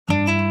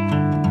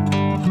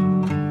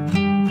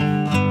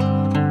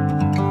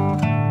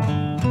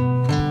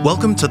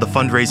Welcome to the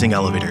Fundraising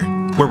Elevator,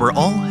 where we're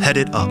all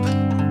headed up.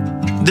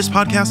 This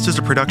podcast is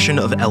a production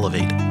of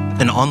Elevate,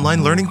 an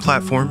online learning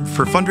platform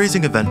for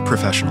fundraising event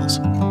professionals.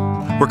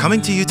 We're coming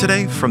to you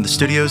today from the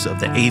studios of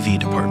the AV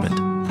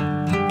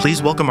department.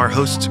 Please welcome our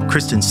hosts,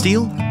 Kristen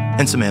Steele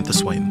and Samantha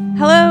Swaim.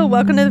 Hello,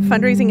 welcome to the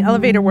Fundraising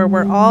Elevator, where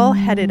we're all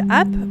headed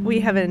up.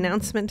 We have an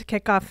announcement to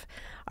kick off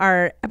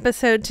our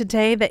episode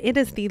today that it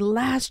is the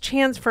last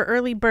chance for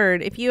early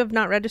bird. If you have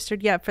not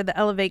registered yet for the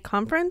Elevate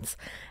conference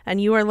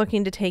and you are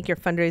looking to take your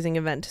fundraising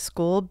event to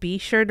school, be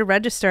sure to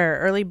register.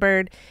 Early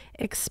bird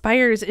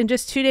expires in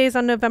just 2 days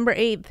on November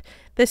 8th.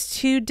 This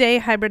 2-day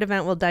hybrid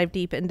event will dive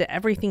deep into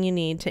everything you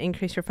need to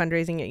increase your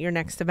fundraising at your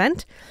next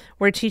event.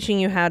 We're teaching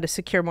you how to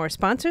secure more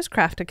sponsors,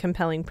 craft a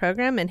compelling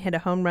program, and hit a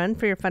home run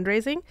for your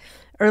fundraising.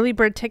 Early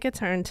bird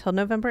tickets are until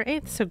November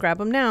 8th, so grab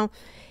them now.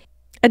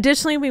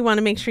 Additionally, we want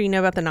to make sure you know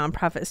about the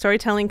Nonprofit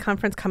Storytelling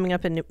Conference coming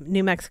up in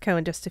New Mexico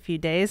in just a few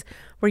days,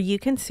 where you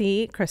can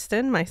see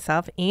Kristen,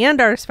 myself, and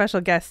our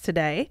special guest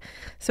today.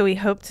 So we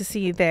hope to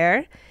see you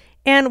there.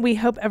 And we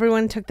hope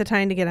everyone took the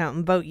time to get out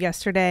and vote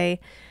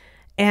yesterday.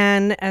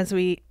 And as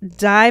we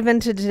dive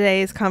into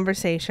today's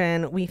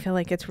conversation, we feel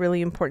like it's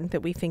really important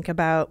that we think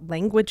about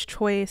language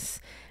choice.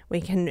 We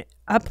can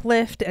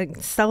uplift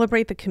and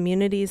celebrate the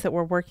communities that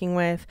we're working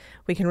with.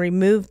 We can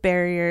remove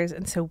barriers.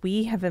 And so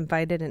we have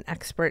invited an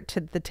expert to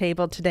the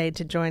table today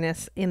to join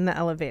us in the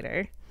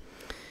elevator.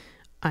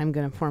 I'm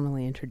going to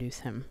formally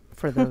introduce him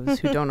for those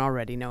who don't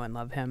already know and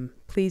love him.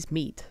 Please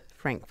meet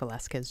Frank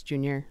Velásquez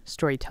Jr.,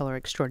 storyteller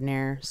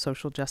extraordinaire,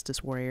 social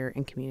justice warrior,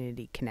 and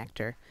community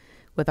connector.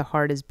 With a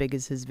heart as big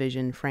as his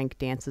vision, Frank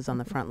dances on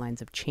the front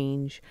lines of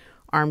change,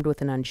 armed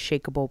with an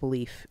unshakable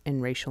belief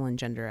in racial and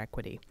gender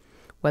equity.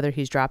 Whether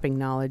he's dropping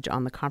knowledge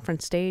on the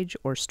conference stage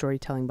or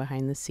storytelling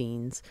behind the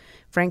scenes,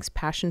 Frank's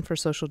passion for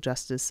social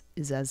justice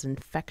is as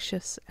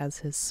infectious as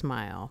his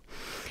smile.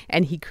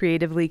 And he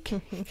creatively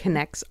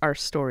connects our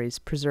stories,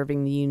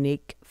 preserving the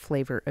unique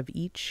flavor of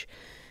each,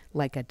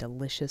 like a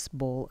delicious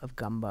bowl of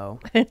gumbo.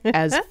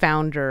 As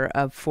founder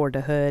of For the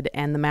Hood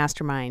and the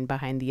mastermind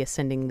behind the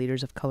Ascending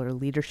Leaders of Color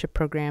Leadership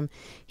Program,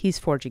 he's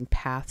forging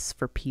paths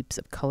for peeps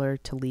of color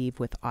to leave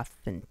with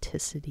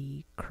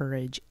authenticity,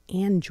 courage,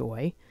 and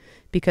joy.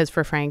 Because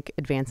for Frank,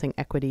 advancing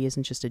equity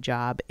isn't just a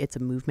job, it's a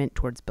movement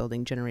towards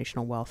building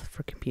generational wealth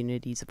for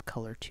communities of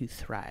color to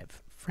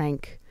thrive.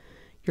 Frank,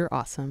 you're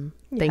awesome.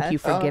 Yes. Thank you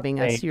for giving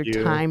us your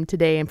time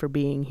today and for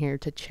being here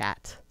to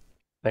chat.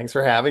 Thanks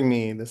for having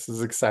me. This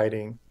is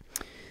exciting.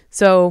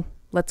 So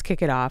let's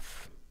kick it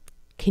off.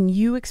 Can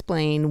you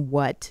explain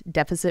what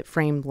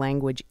deficit-framed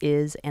language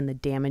is and the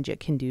damage it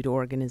can do to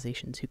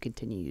organizations who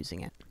continue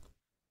using it?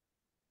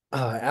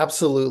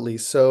 Absolutely.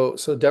 So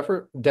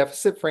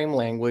deficit frame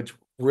language,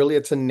 really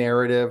it's a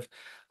narrative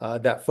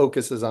that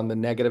focuses on the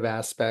negative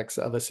aspects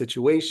of a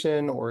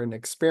situation or an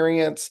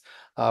experience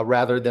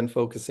rather than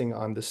focusing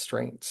on the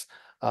strengths.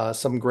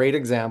 Some great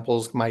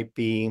examples might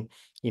be,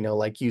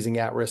 like using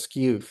at-risk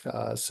youth,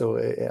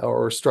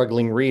 or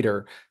struggling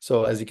reader.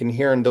 So as you can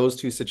hear in those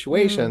two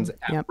situations,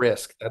 at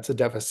risk, that's a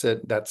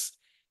deficit. That's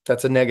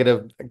a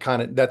negative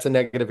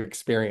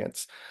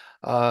experience.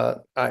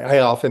 I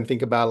often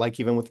think about, like,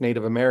 even with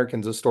Native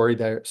Americans, stories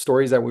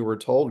that we were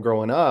told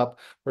growing up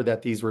were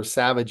that these were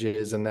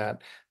savages and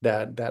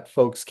that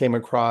folks came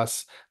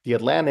across the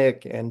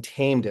Atlantic and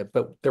tamed it,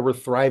 but there were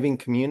thriving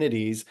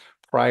communities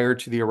prior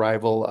to the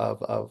arrival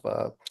of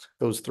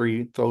those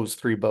three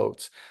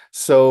boats.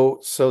 So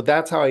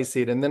that's how I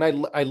see it. And then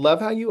I love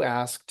how you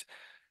asked,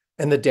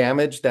 and the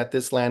damage that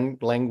this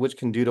language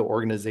can do to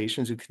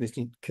organizations who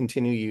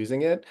continue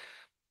using it.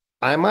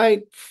 I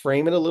might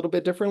frame it a little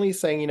bit differently,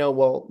 saying,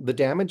 well, the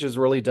damage is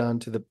really done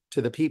to the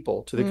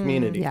people, to the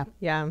community.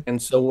 Yeah.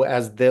 And so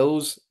as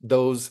those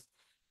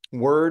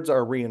words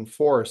are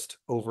reinforced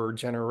over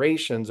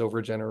generations,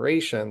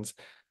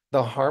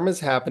 the harm is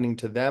happening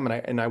to them.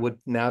 And I would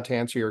now, to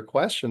answer your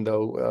question,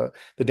 though,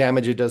 the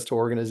damage it does to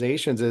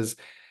organizations is,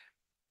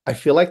 I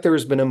feel like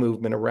there's been a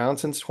movement around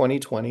since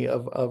 2020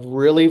 of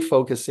really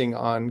focusing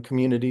on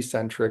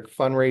community-centric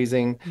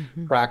fundraising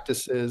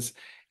practices.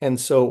 And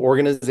so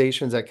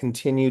organizations that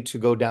continue to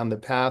go down the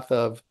path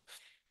of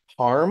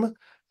harm,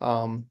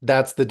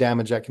 that's the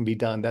damage that can be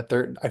done.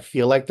 I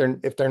feel like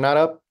if they're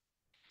not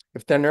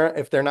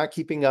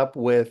keeping up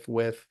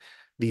with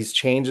these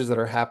changes that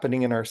are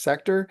happening in our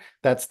sector,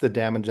 that's the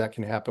damage that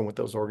can happen with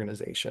those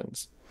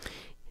organizations.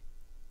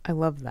 I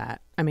love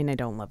that. I mean, I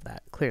don't love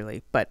that,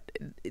 clearly, but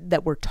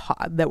that we're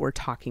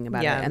talking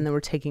about it, and then we're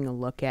taking a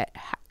look at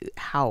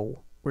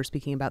how we're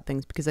speaking about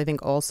things, because I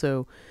think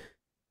also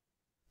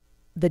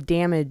the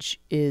damage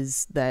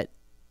is that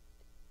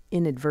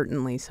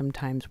inadvertently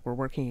sometimes we're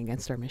working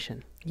against our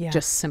mission,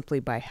 just simply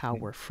by how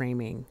we're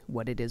framing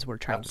what it is we're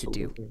trying to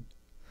do.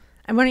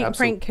 I'm wondering,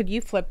 Frank, could you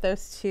flip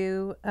those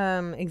two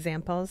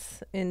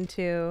examples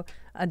into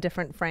a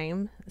different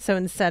frame? So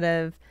instead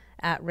of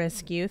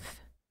at-risk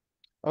youth.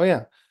 Oh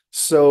yeah.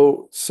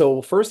 So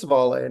first of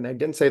all, and I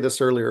didn't say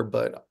this earlier,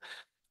 but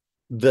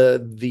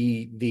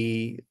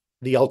the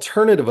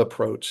alternative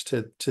approach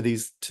to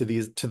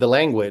the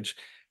language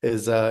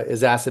is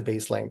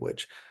asset-based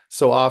language.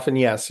 So often,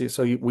 yes,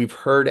 we've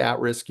heard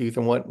at-risk youth,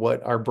 and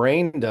what our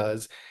brain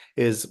does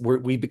is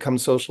we become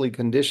socially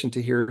conditioned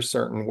to hear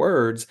certain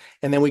words,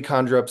 and then we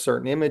conjure up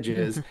certain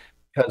images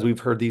because we've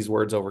heard these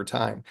words over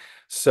time.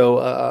 So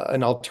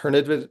an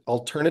alternative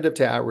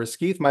to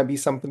at-risk youth might be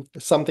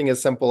something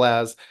as simple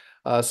as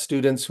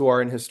students who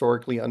are in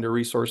historically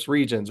under-resourced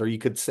regions, or you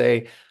could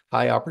say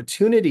high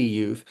opportunity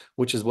youth,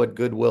 which is what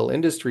Goodwill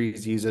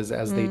Industries uses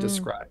as they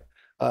describe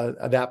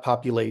that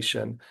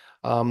population.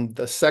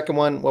 The second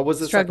one, what was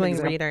the second Struggling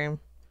example? reader.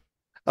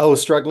 Oh,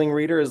 struggling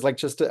reader is like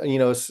just,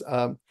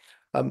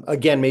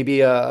 again,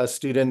 maybe a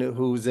student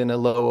who's in a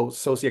low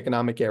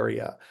socioeconomic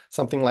area,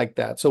 something like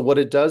that. So what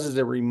it does is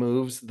it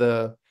removes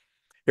the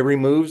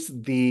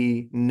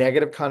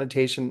negative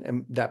connotation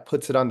and that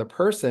puts it on the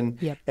person,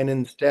 Yep. and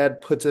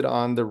instead puts it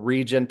on the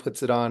region,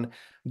 puts it on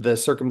the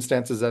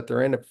circumstances that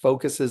they're in. It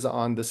focuses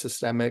on the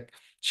systemic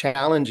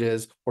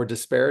challenges or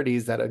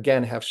disparities that,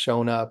 again, have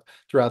shown up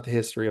throughout the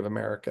history of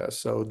America.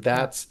 So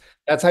that's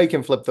how you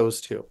can flip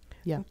those two.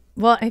 Yeah.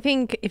 Well, I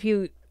think if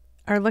you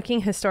are looking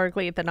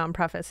historically at the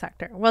nonprofit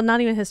sector, well, not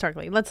even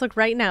historically, let's look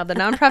right now. The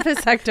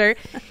nonprofit sector,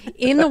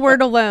 in the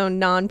word alone,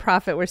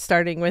 nonprofit, we're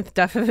starting with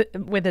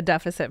a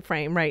deficit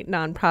frame, right?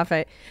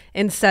 Nonprofit,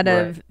 instead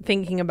of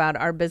thinking about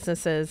our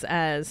businesses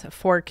as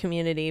for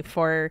community,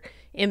 for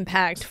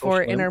impact,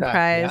 for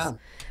enterprise.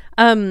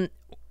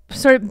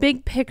 Sort of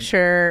big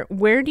picture,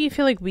 where do you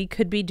feel like we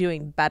could be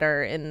doing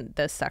better in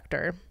this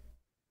sector?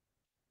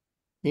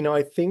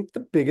 I think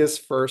the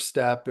biggest first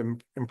step in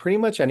pretty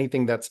much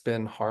anything that's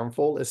been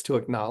harmful is to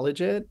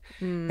acknowledge it.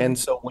 And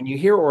so when you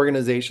hear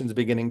organizations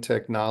beginning to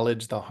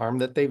acknowledge the harm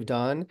that they've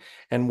done,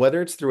 and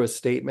whether it's through a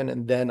statement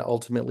and then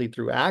ultimately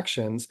through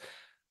actions,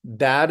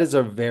 that is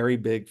a very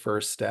big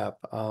first step.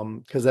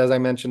 Because as I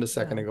mentioned a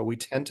second ago, we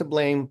tend to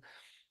blame,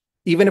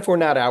 even if we're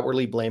not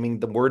outwardly blaming,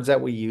 the words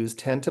that we use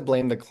tend to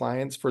blame the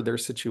clients for their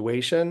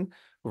situation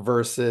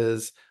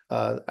versus,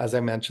 as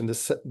I mentioned,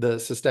 the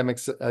systemic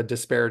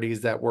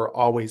disparities that were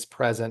always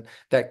present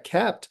that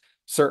kept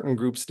certain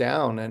groups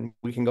down. And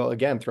we can go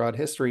again throughout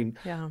history,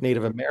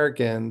 Native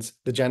Americans,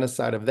 the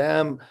genocide of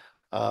them,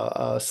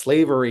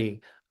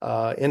 slavery,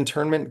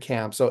 internment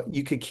camps. So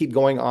you could keep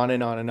going on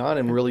and on and on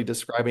and really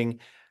describing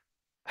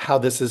how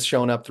this has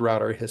shown up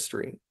throughout our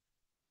history.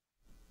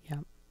 Yeah.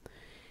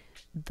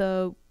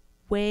 The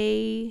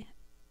way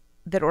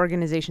that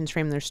organizations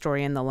frame their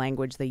story and the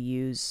language they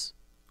use,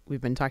 we've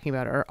been talking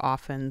about, are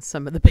often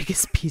some of the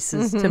biggest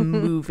pieces to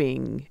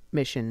moving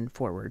mission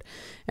forward.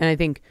 And I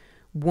think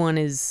one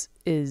is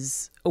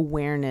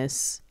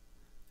awareness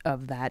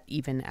of that,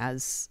 even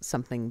as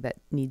something that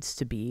needs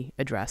to be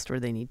addressed or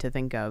they need to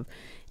think of.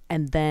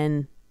 And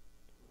then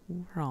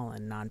we're all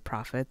in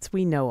nonprofits.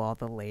 We know all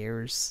the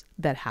layers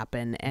that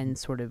happen, and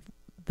sort of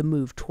the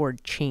move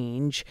toward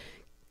change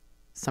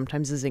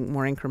sometimes is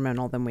more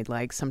incremental than we'd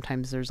like.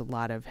 Sometimes there's a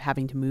lot of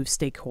having to move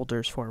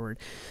stakeholders forward.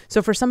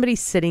 So for somebody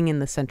sitting in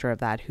the center of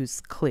that who's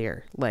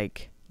clear,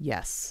 like,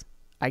 yes,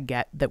 I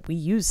get that we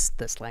use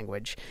this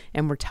language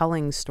and we're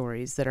telling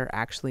stories that are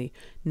actually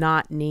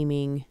not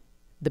naming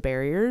the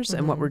barriers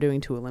and what we're doing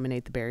to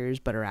eliminate the barriers,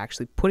 but are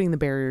actually putting the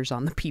barriers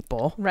on the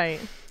people.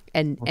 Right.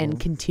 And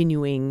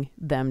continuing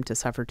them to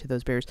suffer to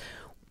those barriers.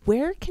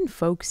 Where can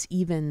folks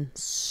even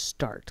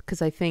start?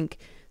 Because I think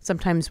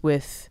sometimes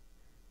with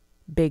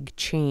big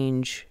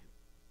change,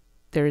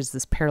 there's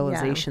this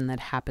paralyzation that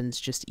happens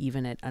just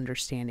even at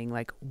understanding,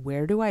 like,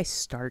 where do I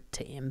start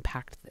to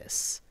impact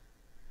this?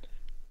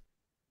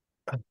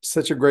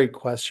 Such a great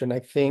question. I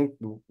think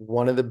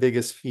one of the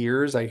biggest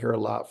fears I hear a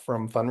lot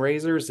from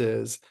fundraisers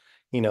is,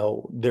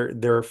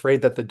 they're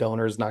afraid that the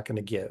donor is not going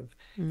to give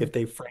if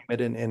they frame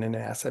it in an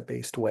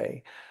asset-based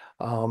way.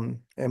 And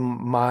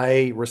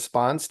my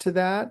response to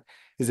that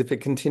is, if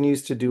it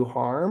continues to do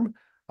harm,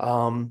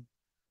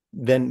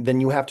 then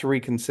you have to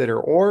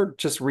reconsider, or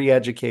just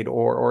re-educate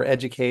or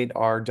educate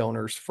our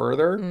donors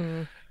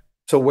further.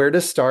 So where to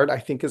start, I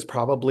think, is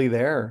probably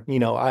there.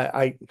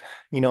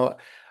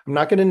 I'm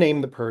not going to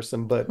name the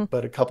person, but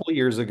a couple of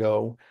years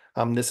ago,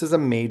 this is a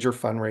major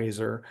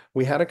fundraiser.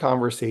 We had a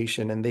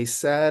conversation and they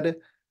said,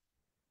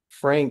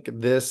 Frank,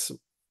 the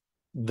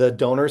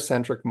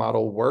donor-centric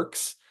model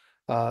works.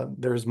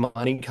 There's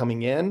money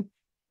coming in.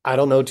 I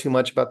don't know too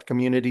much about the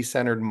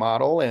community-centered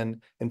model,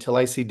 and until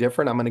I see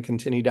different, I'm going to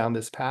continue down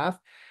this path.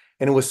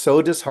 And it was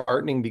so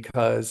disheartening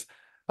because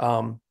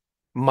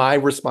my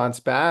response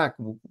back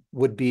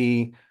would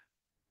be,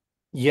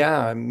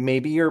 yeah,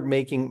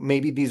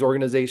 maybe these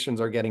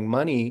organizations are getting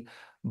money,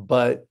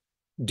 but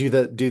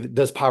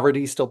does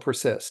poverty still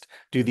persist?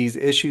 Do these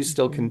issues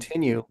still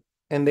continue?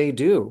 And they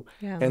do.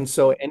 Yeah. And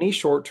so any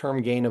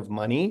short-term gain of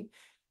money,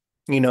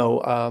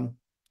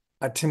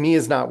 to me,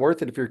 is not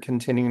worth it if you're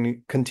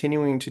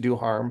continuing to do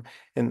harm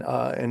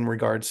in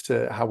regards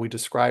to how we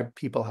describe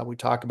people, how we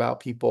talk about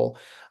people.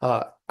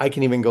 I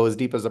can even go as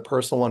deep as a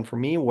personal one for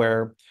me,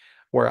 where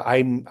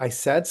I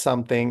said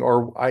something,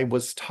 or I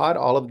was taught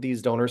all of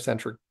these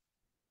donor-centric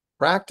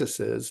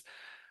practices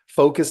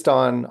focused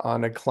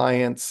on a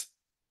client's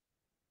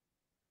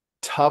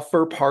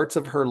tougher parts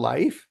of her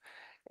life.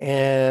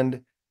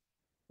 And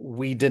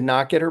we did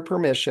not get her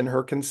permission,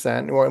 her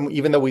consent, or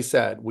even though we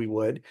said we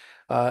would,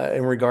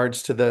 in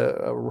regards to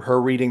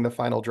her reading the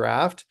final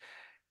draft.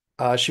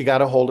 She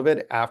got a hold of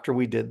it after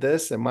we did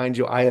this. And mind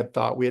you, I had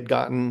thought we had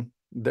gotten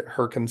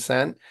her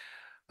consent.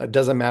 It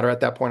doesn't matter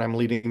at that point. I'm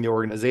leading the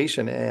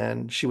organization,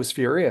 and she was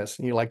furious.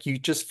 And you're like, you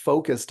just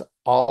focused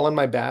all on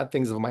my bad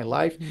things of my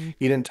life. Mhm.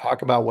 You didn't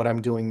talk about what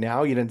I'm doing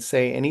now. You didn't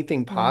say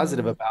anything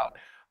positive about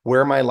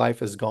where my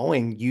life is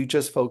going. You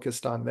just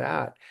focused on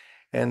that.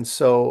 And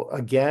so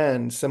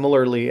again,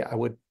 similarly,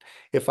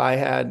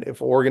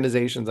 if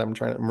organizations, I'm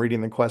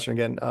reading the question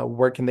again,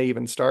 where can they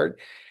even start?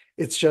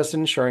 It's just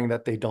ensuring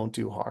that they don't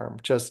do harm.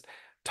 Just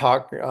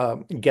talk,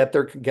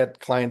 get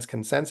clients'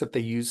 consents if they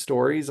use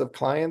stories of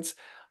clients,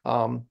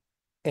 um,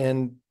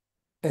 and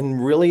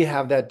really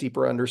have that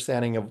deeper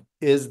understanding of,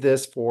 is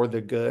this for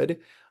the good,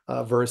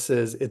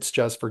 versus it's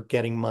just for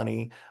getting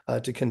money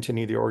to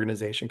continue the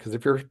organization. Because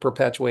if you're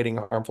perpetuating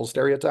harmful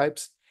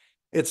stereotypes,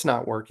 it's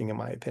not working, in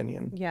my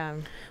opinion. Yeah.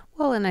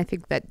 Well, and I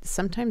think that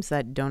sometimes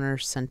that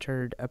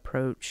donor-centered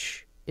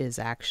approach is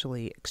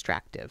actually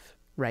extractive,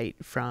 right,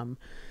 from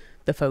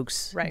the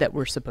folks that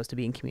we're supposed to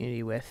be in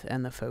community with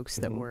and the folks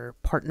that we're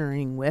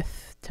partnering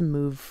with to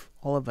move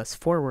all of us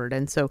forward.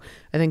 And so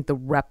I think the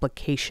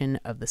replication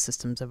of the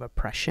systems of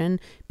oppression,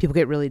 people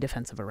get really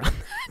defensive around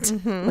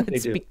that. They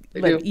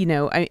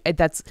do.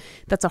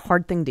 That's a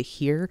hard thing to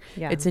hear.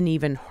 Yeah. It's an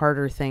even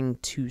harder thing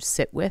to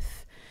sit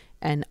with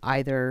and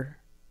either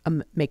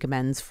make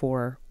amends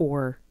for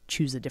or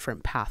choose a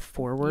different path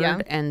forward. Yeah.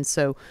 And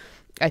so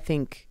I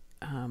think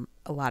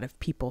a lot of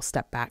people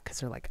step back because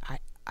they're like,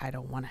 I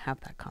don't want to have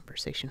that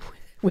conversation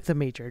with a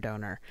major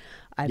donor.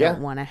 I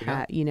don't want to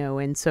have,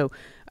 and so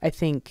I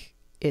think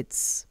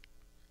this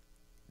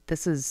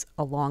is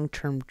a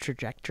long-term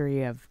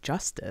trajectory of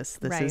justice.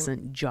 This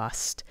isn't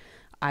just,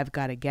 I've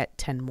got to get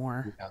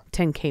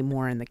 10K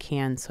more in the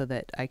can so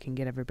that I can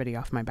get everybody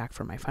off my back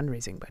for my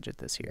fundraising budget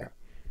this year.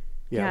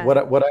 Yeah.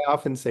 What I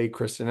often say,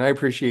 Kristen, and I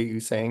appreciate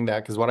you saying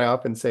that, because what I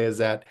often say is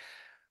that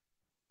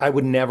I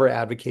would never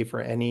advocate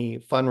for any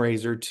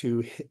fundraiser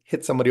to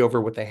hit somebody over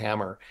with a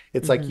hammer.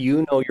 It's like,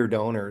 your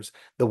donors,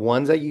 the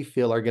ones that you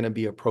feel are going to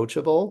be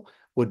approachable,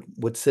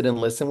 would sit and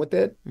listen with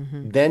it,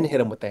 then hit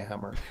them with the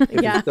hammer. If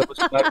it's those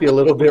who might be a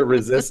little bit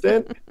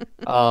resistant,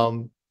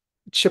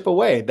 chip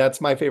away.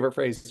 That's my favorite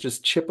phrase.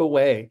 Just chip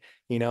away.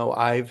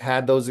 I've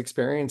had those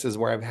experiences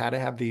where I've had to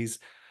have these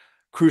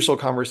crucial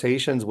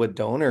conversations with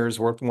donors,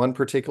 one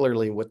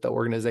particularly with the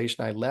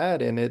organization I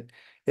led, and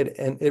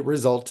it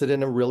resulted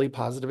in a really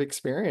positive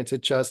experience.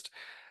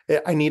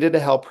 I needed to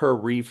help her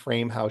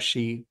reframe how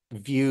she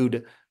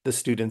viewed the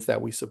students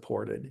that we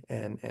supported.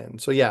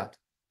 And so,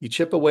 you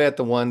chip away at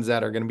the ones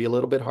that are going to be a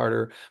little bit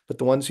harder, but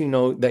the ones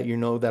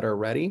that are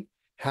ready,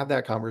 have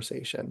that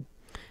conversation.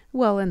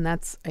 Well, and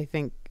that's, I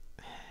think,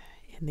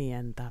 in the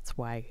end, that's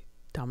why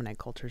dominant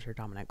cultures are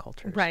dominant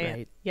cultures,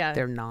 right? Yeah.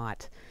 They're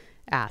not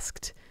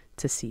asked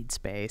to cede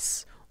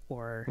space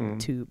or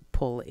to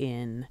pull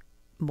in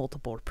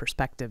multiple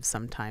perspectives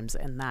sometimes,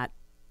 and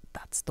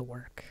that's the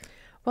work.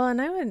 Well,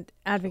 and I would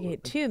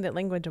advocate too that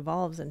language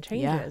evolves and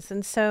changes.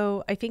 And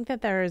so I think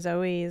that there is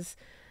always,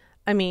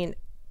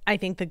 I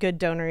think the good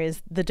donor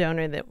is the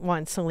donor that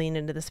wants to lean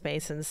into the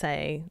space and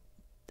say,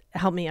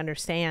 help me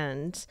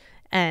understand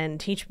and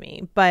teach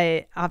me.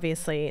 But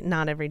obviously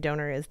not every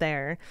donor is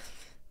there.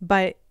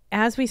 But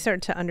as we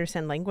start to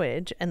understand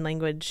language, and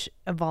language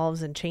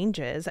evolves and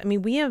changes,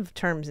 we have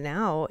terms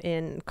now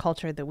in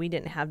culture that we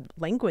didn't have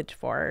language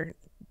for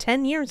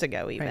 10 years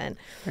ago even.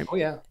 Right. Oh,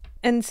 yeah.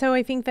 And so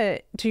I think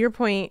that, to your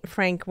point,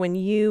 Frank, when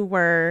you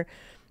were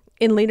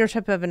in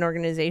leadership of an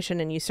organization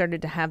and you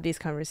started to have these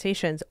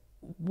conversations,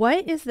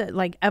 what is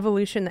the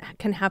evolution that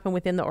can happen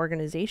within the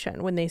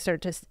organization when they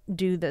start to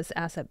do this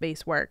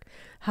asset-based work?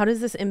 How does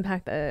this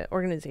impact the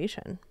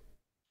organization?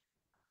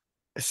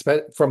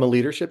 From a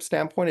leadership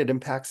standpoint, it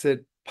impacts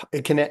it.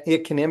 It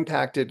can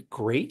impact it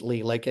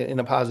greatly, like in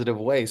a positive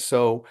way.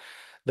 So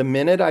the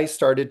minute I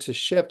started to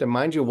shift, and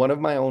mind you, one of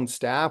my own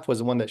staff was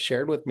the one that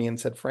shared with me and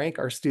said, Frank,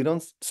 our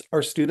students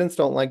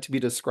don't like to be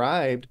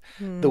described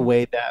the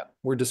way that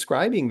we're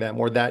describing them,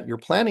 or that you're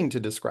planning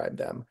to describe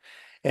them.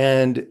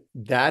 And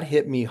that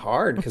hit me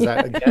hard, because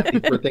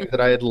again, these were things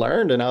that I had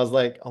learned, and I was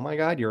like, oh my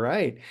God, you're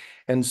right.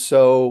 And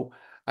so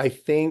I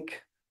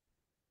think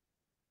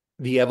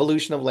the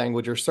evolution of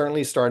language, or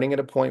certainly starting at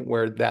a point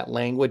where that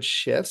language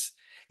shifts,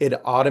 it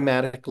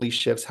automatically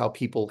shifts how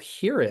people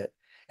hear it.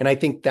 And I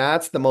think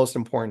that's the most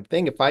important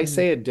thing. If I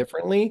say it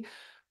differently,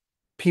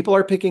 people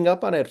are picking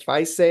up on it.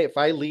 If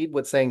I lead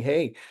with saying,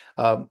 hey,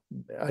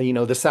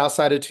 the South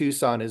Side of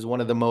Tucson is one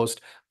of the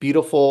most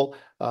beautiful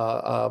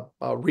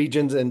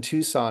regions in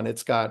Tucson.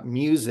 It's got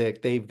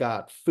music, they've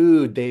got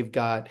food, they've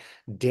got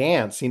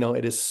dance,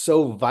 it is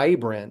so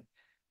vibrant.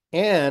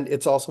 And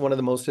it's also one of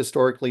the most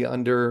historically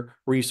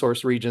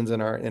under-resourced regions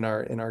in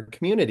our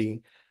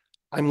community.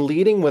 I'm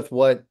leading with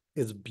what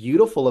is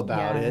beautiful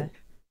about it.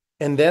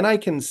 And then I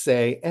can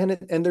say, and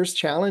there's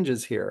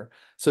challenges here.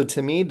 So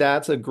to me,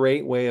 that's a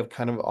great way of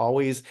kind of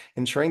always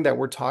ensuring that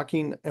we're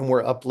talking and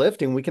we're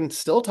uplifting. We can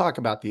still talk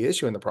about the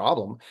issue and the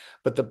problem,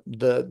 but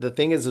the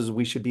thing is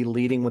we should be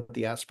leading with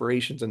the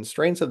aspirations and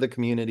strengths of the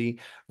community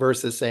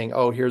versus saying,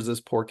 oh, here's this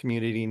poor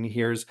community and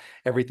here's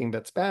everything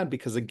that's bad.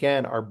 Because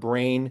again, our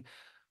brain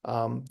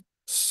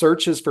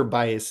searches for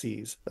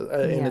biases,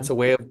 and it's a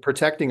way of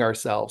protecting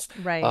ourselves.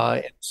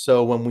 Right.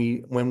 So when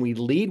we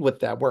lead with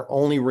that, we're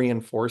only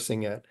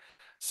reinforcing it.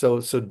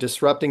 So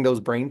disrupting those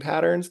brain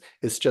patterns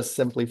is just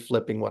simply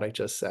flipping what I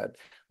just said.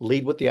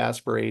 Lead with the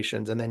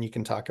aspirations, and then you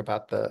can talk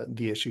about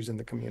the issues in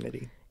the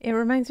community. It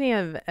reminds me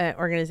of an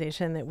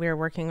organization that we were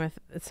working with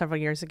several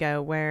years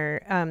ago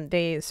where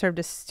they served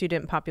a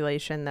student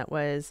population that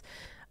was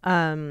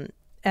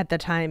at the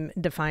time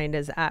defined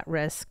as at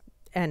risk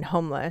and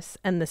homeless,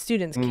 and the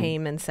students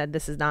came and said,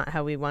 this is not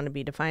how we want to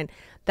be defined.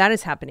 That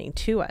is happening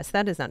to us.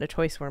 That is not a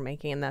choice we're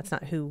making, and that's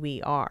not who we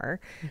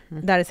are.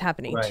 That is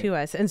happening to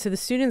us. And so the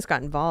students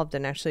got involved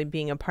in actually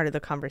being a part of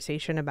the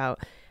conversation about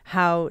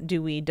how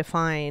do we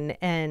define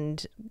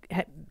and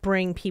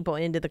bring people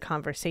into the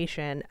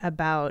conversation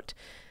about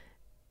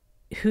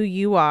who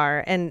you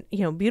are. And,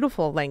 you know,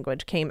 beautiful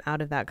language came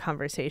out of that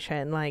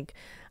conversation. Like,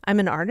 I'm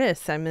an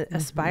artist, I'm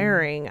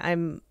aspiring,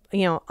 I'm,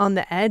 you know, on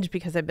the edge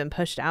because I've been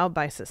pushed out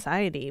by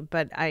society,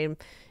 but I'm,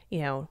 you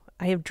know,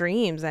 I have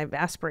dreams, I have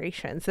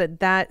aspirations.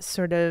 That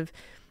sort of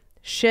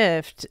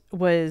shift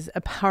was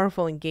a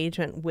powerful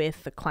engagement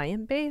with the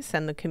client base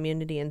and the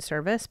community and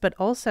service, but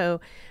also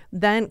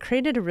then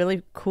created a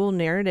really cool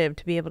narrative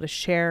to be able to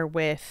share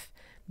with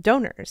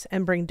donors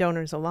and bring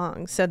donors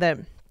along, so that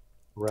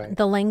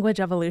the language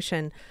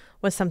evolution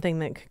was something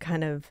that could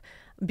kind of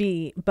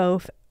be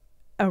both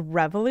a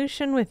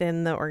revolution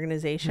within the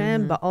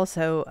organization, but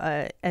also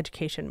a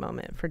education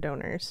moment for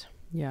donors.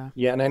 Yeah.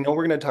 And I know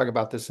we're going to talk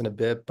about this in a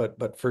bit,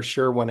 but for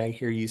sure, when I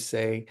hear you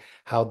say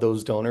how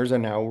those donors are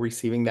now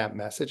receiving that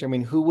message, I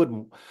mean, who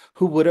wouldn't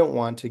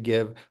want to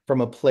give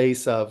from a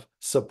place of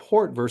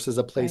support versus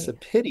a place of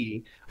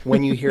pity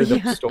when you hear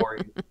those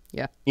stories?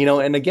 You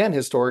know, and again,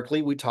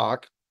 historically, we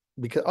talk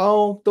because,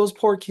 oh, those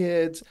poor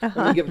kids, let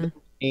me give them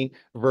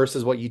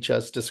versus what you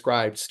just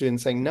described,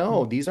 students saying,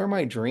 no, these are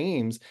my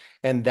dreams.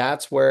 And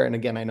that's where, and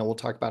again, I know we'll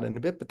talk about it in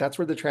a bit, but that's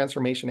where the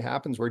transformation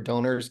happens, where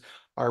donors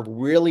are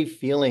really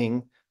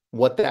feeling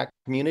what that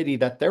community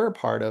that they're a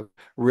part of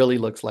really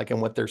looks like and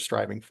what they're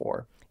striving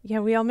for. Yeah,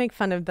 we all make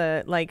fun of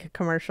the like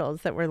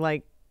commercials that were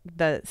like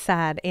the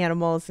sad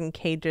animals in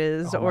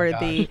cages, or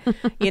the,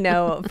 you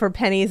know, for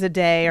pennies a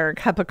day or a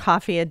cup of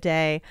coffee a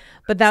day.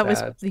 But that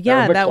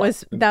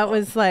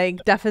was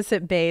like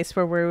deficit based,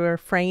 where we were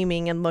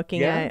framing and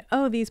looking at,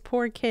 oh, these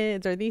poor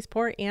kids or these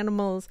poor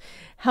animals,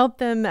 help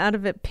them out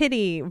of it,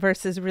 pity,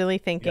 versus really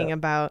thinking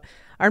about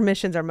our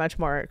missions are much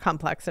more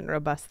complex and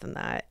robust than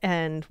that.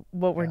 And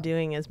what we're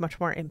doing is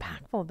much more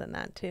impactful than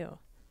that too.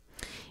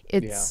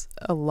 It's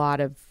a lot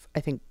of,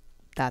 I think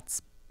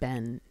that's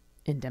been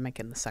endemic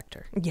in the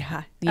sector.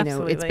 Yeah, you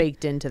know, it's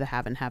baked into the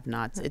have and have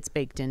nots. It's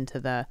baked into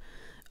the,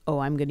 oh,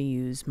 I'm going to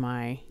use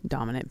my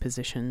dominant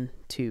position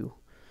to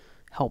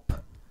help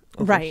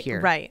over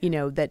here. You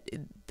know, that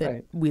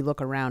we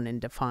look around and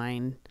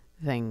define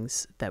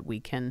things that we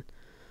can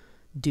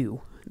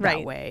do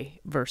that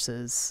way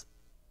versus.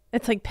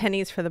 It's like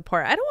pennies for the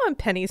poor. I don't want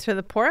pennies for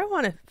the poor. I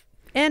want to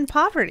end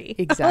poverty.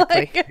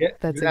 Exactly.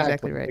 That's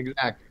exactly right.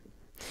 Exactly.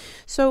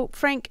 So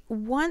Frank,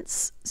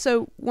 once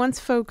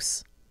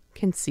folks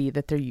can see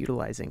that they're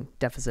utilizing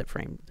deficit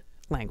framed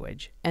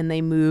language and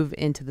they move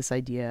into this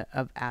idea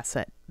of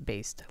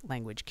asset-based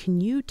language,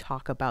 can you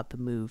talk about the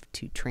move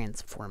to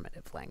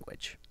transformative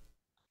language?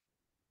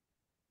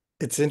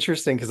 It's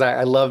interesting because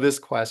I love this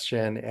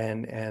question,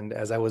 and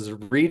as I was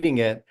reading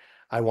it,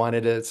 I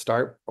wanted to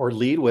start or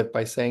lead with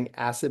by saying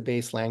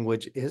asset-based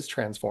language is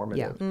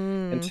transformative.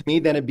 And to me,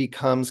 then it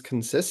becomes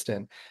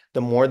consistent.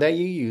 The more that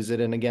you use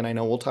it, and again, I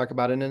know we'll talk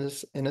about it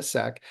in a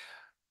sec,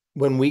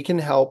 when we can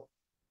help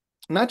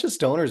not just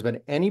donors,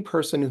 but any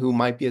person who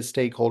might be a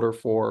stakeholder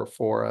for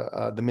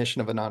the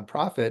mission of a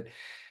nonprofit,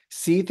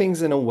 see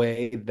things in a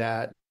way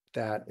that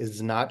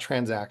is not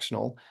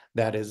transactional,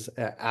 that is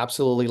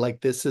absolutely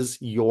like, this is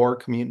your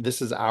community,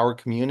 this is our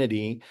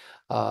community.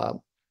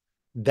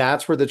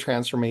 That's where the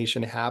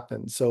transformation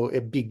happens. So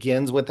it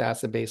begins with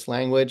asset-based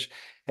language,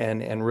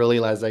 and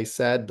really, as I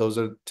said,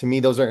 to me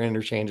those are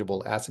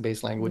interchangeable.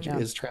 Asset-based language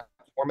is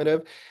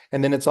transformative,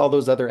 and then it's all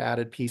those other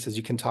added pieces.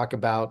 You can talk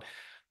about,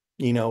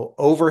 you know,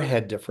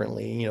 overhead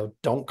differently. You know,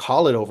 don't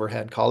call it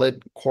overhead, call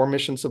it core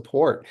mission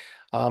support.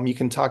 You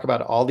can talk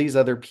about all these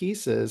other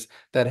pieces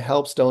that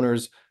helps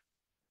donors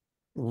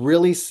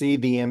really see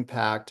the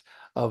impact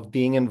of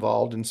being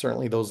involved in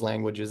certainly those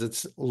languages.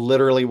 It's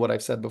literally what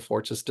I've said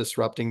before, just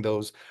disrupting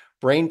those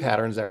brain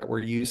patterns that we're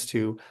used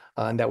to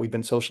and that we've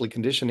been socially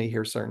conditioned to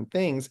hear certain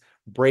things,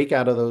 break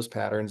out of those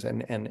patterns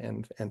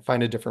and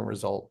find a different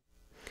result.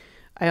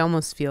 I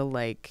almost feel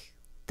like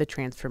the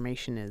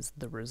transformation is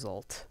the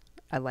result.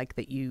 I like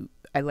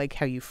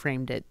how you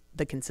framed it,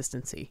 the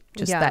consistency,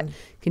 just that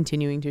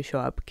continuing to show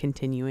up,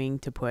 continuing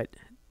to put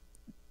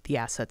the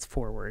assets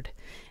forward.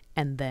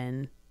 And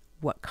then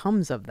what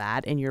comes of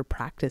that and your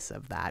practice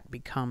of that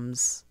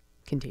becomes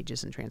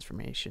contagious and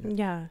transformation.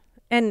 Yeah.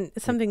 And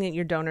something that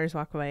your donors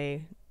walk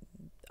away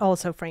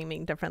also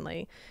framing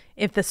differently.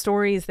 If the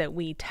stories that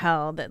we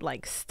tell that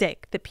like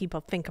stick, that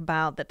people think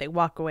about, that they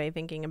walk away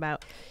thinking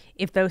about,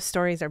 if those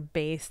stories are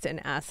based in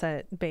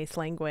asset-based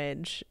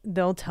language,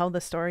 they'll tell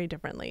the story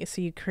differently.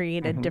 So you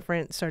create a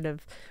different sort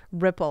of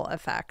ripple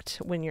effect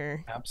when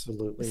you're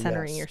Absolutely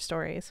centering yes. your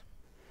stories.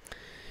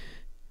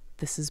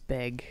 This is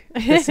big.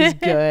 This is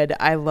good.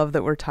 I love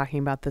that we're talking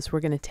about this.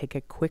 We're going to take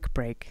a quick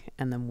break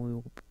and then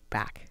we'll be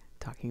back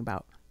talking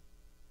about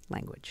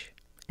language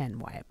and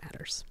why it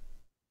matters.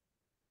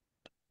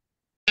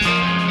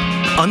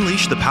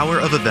 Unleash the power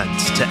of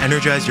events to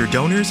energize your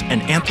donors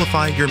and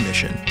amplify your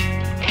mission.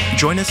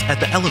 Join us at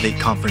the Elevate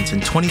Conference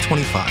in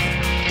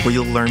 2025, where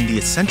you'll learn the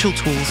essential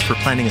tools for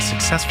planning a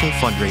successful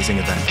fundraising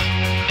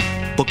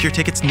event. Book your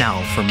tickets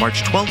now for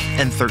March 12th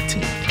and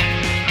 13th.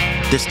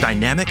 This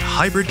dynamic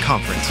hybrid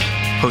conference,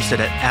 hosted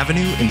at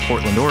Avenue in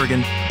Portland,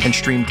 Oregon, and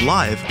streamed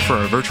live for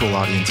our virtual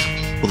audience,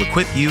 will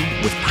equip you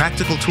with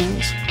practical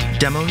tools,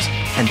 demos,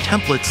 and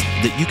templates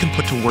that you can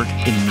put to work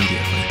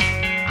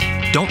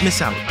immediately. Don't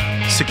miss out.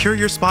 Secure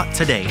your spot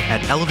today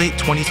at Elevate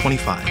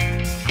 2025.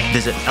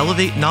 Visit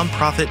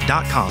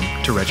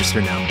elevatenonprofit.com to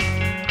register now.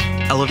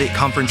 Elevate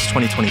Conference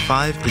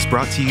 2025 is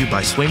brought to you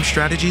by Swaim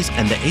Strategies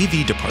and the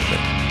AV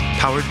Department,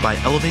 powered by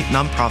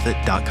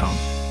elevatenonprofit.com.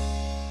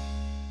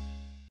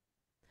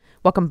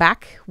 Welcome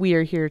back. We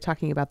are here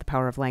talking about the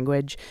power of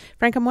language.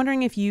 Frank, I'm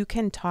wondering if you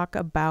can talk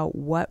about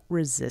what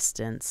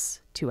resistance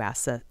to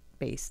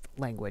asset-based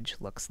language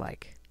looks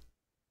like.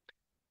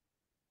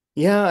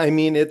 Yeah, I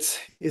mean, it's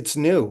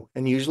new.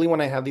 And usually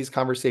when I have these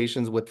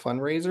conversations with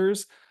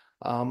fundraisers,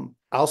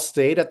 I'll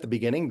state at the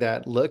beginning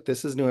that, look,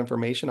 this is new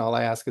information. All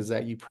I ask is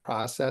that you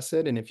process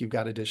it. And if you've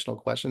got additional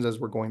questions as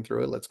we're going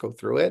through it, let's go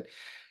through it.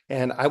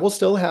 And I will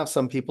still have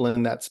some people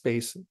in that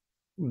space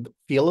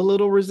feel a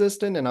little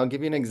resistant. And I'll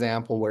give you an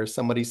example where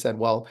somebody said,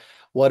 well,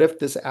 what if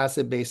this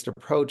asset-based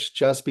approach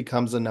just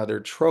becomes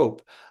another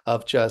trope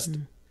of just,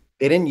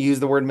 they didn't use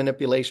the word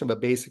manipulation, but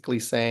basically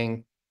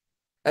saying,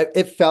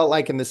 it felt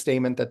like in the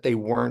statement that they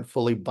weren't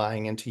fully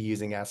buying into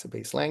using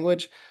asset-based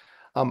language.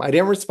 I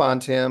didn't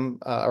respond to him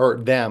or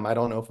them. I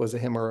don't know if it was a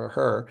him or a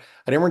her.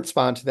 I didn't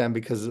respond to them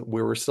because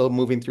we were still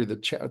moving through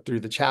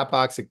the chat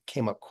box. It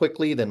came up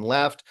quickly, then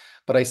left,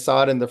 but I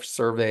saw it in the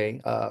survey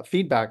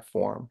feedback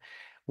form.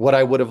 What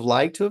I would have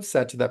liked to have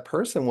said to that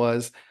person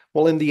was,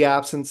 well, in the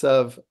absence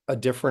of a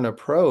different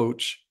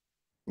approach,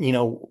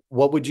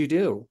 what would you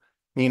do?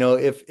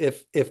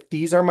 If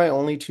these are my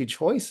only two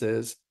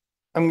choices,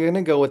 I'm going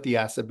to go with the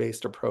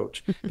asset-based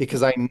approach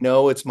because I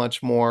know it's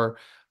much more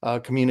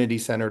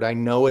community-centered. I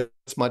know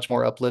it's much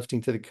more uplifting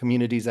to the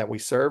communities that we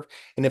serve.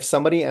 And if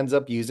somebody ends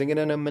up using it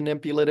in a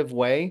manipulative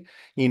way,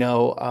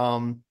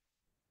 I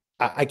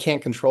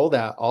can't control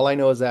that. All I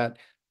know is that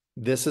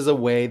this is a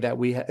way that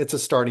it's a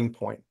starting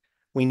point.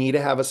 We need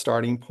to have a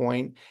starting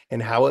point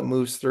and how it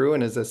moves through.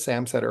 And as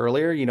Sam said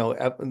earlier,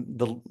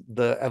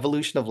 the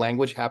evolution of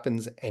language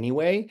happens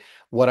anyway.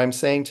 What I'm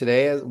saying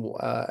today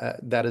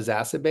that is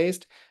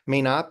asset-based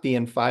may not be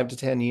in 5 to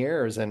 10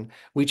 years. And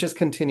we just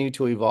continue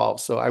to evolve.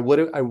 So I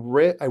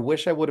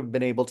wish I would have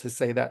been able to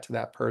say that to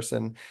that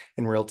person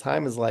in real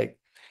time, is like,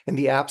 in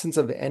the absence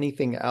of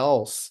anything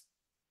else,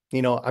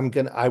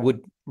 I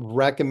would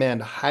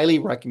highly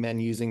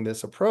recommend using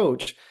this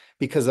approach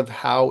because of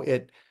how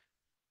it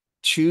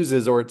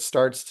chooses, or it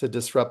starts to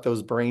disrupt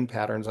those brain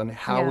patterns on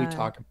how we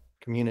talk about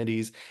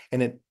communities.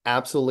 And it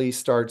absolutely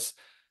stops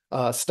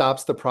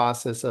the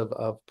process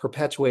of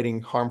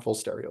perpetuating harmful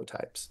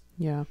stereotypes.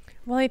 Yeah.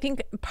 Well, I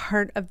think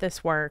part of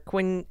this work,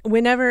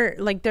 whenever,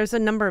 like, there's a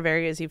number of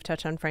areas you've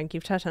touched on, Frank.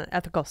 You've touched on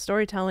ethical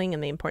storytelling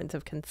and the importance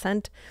of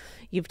consent.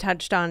 You've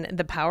touched on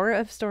the power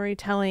of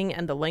storytelling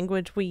and the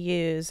language we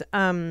use.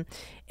 And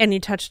you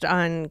touched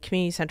on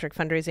community-centric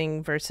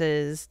fundraising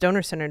versus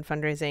donor-centered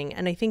fundraising.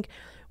 And I think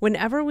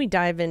whenever we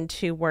dive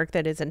into work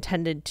that is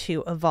intended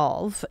to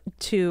evolve,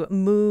 to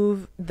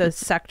move the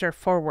sector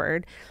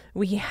forward,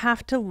 we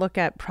have to look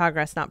at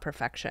progress, not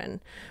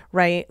perfection,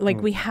 right? Like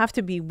we have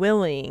to be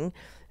willing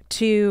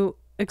to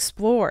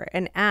explore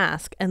and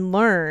ask and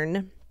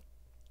learn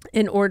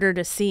in order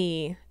to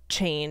see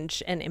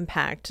change and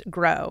impact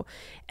grow.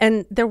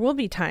 And there will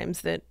be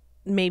times that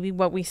maybe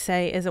what we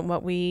say isn't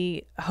what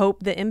we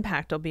hope the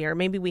impact will be, or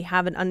maybe we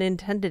have an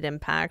unintended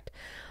impact.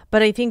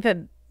 But I think that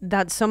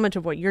that's so much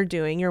of what you're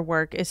doing. Your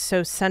work is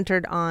so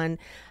centered on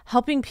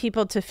helping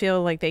people to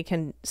feel like they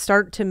can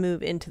start to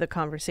move into the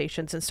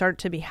conversations and start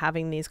to be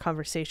having these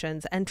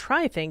conversations and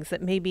try things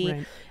that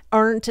maybe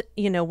aren't,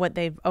 what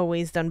they've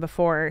always done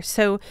before.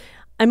 So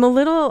I'm a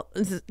little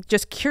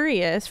just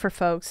curious for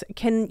folks.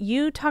 Can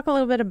you talk a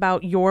little bit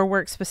about your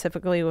work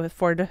specifically with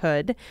For the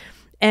Hood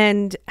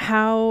and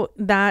how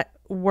that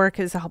work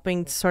is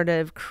helping sort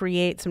of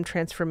create some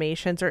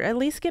transformations, or at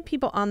least get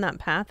people on that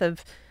path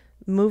of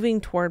moving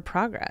toward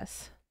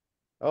progress?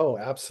 Oh,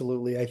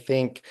 absolutely. I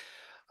think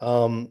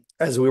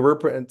As we were,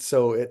 I'm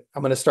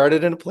going to start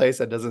it in a place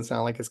that doesn't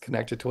sound like it's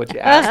connected to what you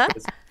asked,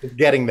 but it's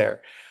getting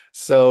there.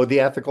 So the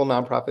Ethical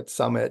Nonprofit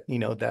Summit,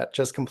 that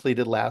just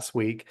completed last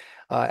week,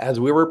 as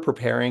we were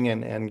preparing,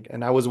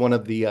 and I was one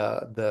of the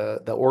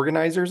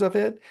organizers of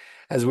it,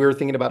 as we were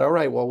thinking about, all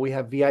right, well, we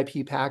have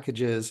VIP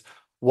packages.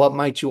 What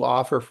might you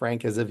offer,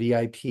 Frank, as a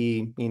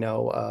VIP,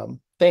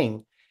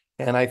 thing?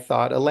 And I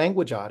thought a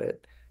language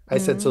audit. I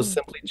said, so Mm.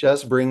 simply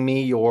just bring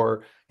me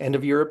your end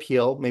of year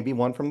appeal, maybe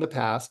one from the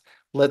past.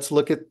 let's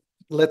look at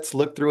let's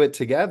look through it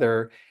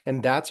together,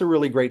 and that's a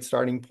really great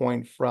starting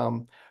point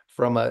from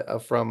a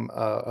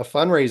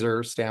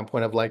fundraiser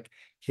standpoint of like,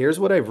 here's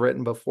what I've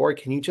written before,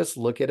 can you just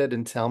look at it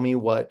and tell me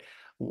what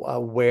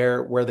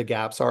where the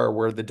gaps are, or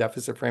where the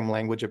deficit frame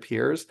language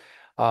appears.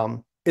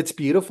 It's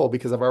beautiful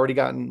because I've already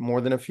gotten more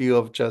than a few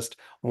of just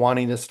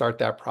wanting to start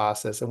that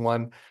process, and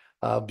one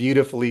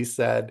beautifully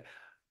said,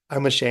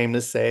 I'm ashamed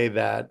to say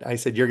that I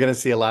said, you're going to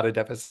see a lot of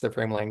deficit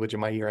frame language in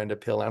my year-end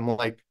appeal. And I'm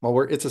like, well,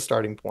 it's a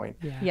starting point.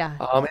 Yeah.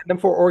 And then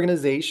for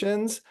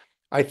organizations,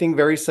 I think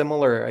very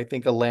similar. I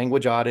think a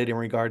language audit in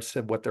regards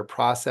to what their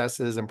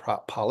processes and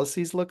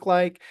policies look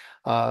like.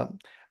 Uh,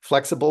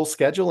 Flexible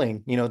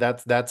scheduling,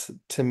 that's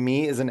to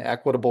me is an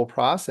equitable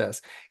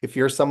process. If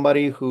you're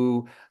somebody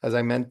who, as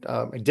I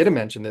didn't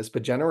mention this,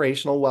 but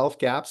generational wealth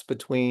gaps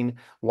between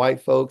white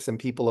folks and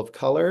people of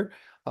color,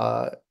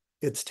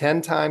 it's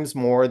 10 times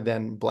more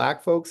than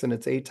Black folks, and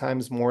it's 8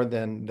 times more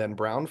than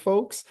brown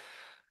folks.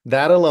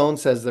 That alone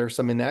says there's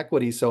some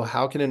inequity. So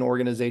how can an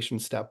organization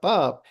step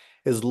up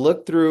is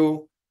look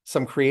through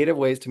some creative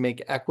ways to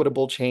make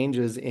equitable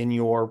changes in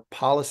your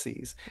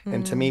policies.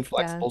 And to me, Yeah.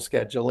 flexible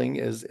scheduling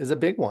is a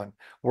big one.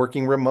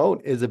 Working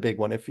remote is a big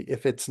one.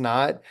 If it's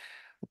not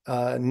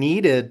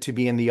needed to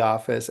be in the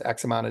office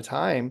X amount of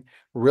time,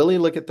 really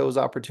look at those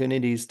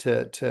opportunities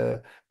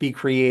to be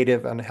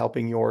creative on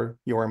helping your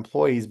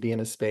employees be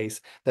in a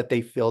space that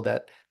they feel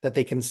that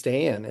they can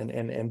stay in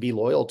and be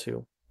loyal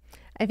to.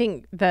 I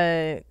think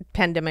the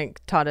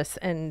pandemic taught us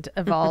and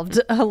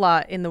evolved a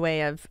lot in the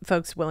way of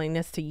folks'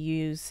 willingness to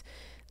use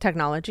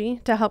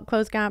technology to help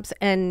close gaps.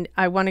 And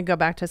I want to go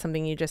back to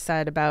something you just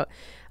said about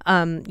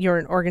you're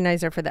an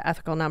organizer for the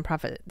Ethical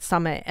Nonprofit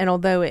Summit. And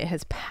although it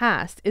has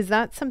passed, is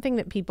that something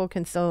that people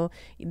can still,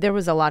 there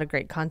was a lot of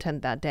great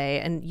content that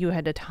day and you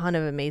had a ton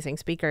of amazing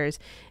speakers.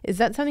 Is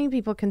that something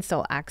people can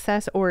still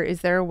access, or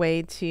is there a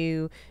way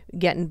to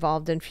get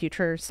involved in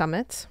future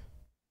summits?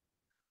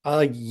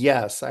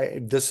 Yes,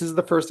 this is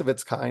the first of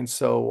its kind.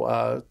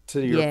 So,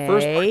 to your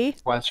first part of Yay.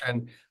 this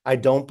question, I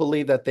don't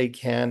believe that they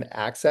can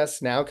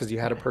access now because you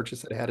had to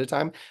purchase it ahead of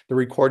time. The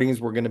recordings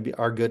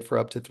are good for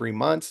up to 3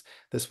 months.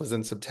 This was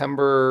in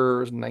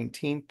September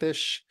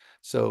 19th-ish.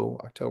 So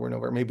October,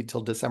 November, maybe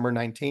till December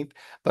 19th.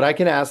 But I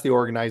can ask the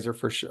organizer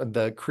for sure,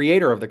 the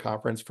creator of the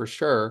conference for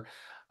sure.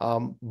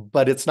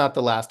 But it's not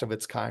the last of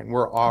its kind.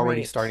 We're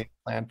already Great. starting to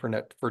plan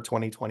for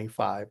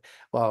 2025.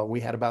 Well, we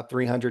had about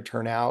 300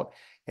 turnout,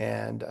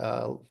 and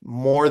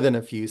more than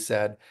a few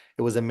said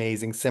it was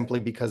amazing simply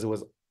because it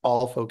was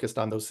all focused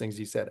on those things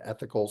you said: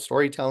 ethical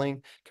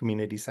storytelling,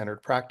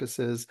 community-centered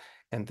practices,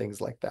 and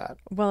things like that.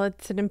 Well,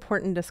 it's an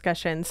important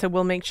discussion. So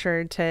we'll make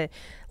sure to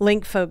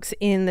link folks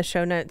in the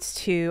show notes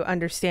to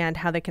understand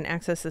how they can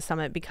access the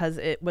summit, because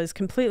it was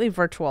completely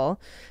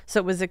virtual. So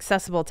it was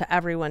accessible to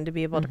everyone to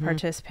be able to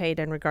participate,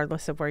 and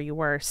regardless of where you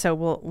were. So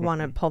we'll want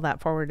to pull that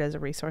forward as a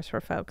resource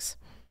for folks.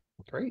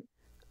 Great.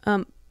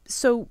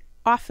 So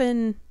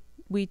often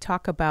we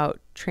talk about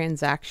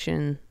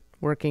transaction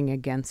working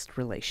against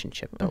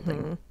relationship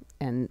building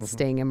and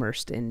staying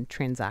immersed in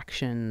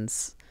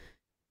transactions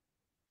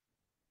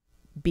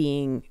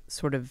being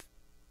sort of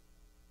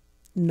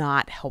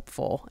not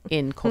helpful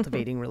in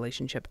cultivating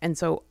relationship. And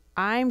so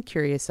I'm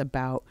curious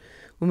about,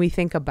 when we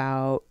think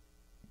about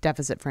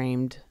deficit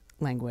framed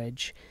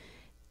language,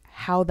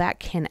 how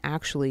that can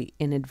actually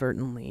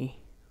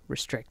inadvertently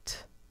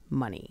restrict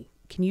money.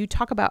 Can you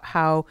talk about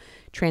how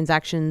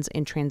transactions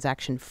and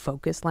transaction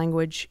focused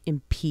language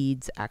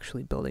impedes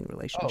actually building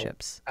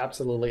relationships? Oh,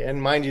 absolutely. And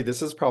mind you,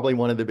 this is probably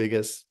one of the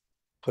biggest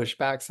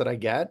pushbacks that I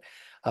get,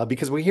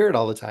 because we hear it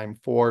all the time.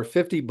 For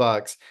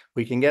 $50,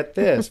 we can get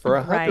this. For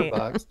Right.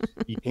 $100,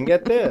 you can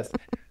get this.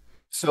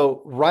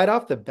 So right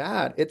off the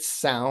bat, it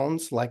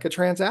sounds like a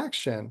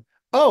transaction.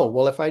 Oh,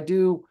 well, if I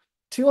do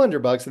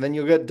 $200 and then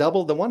you'll get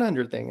double the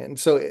 100 thing. And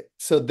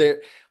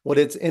what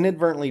it's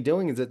inadvertently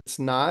doing is it's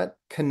not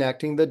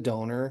connecting the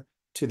donor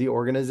to the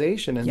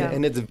organization and, Yeah.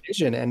 and its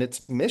vision and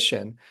its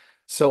mission.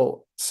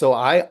 So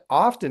I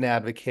often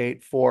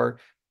advocate for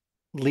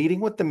leading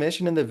with the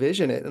mission and the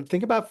vision. And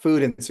think about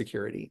food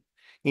insecurity.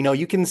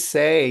 You can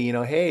say,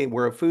 hey,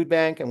 we're a food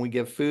bank and we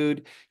give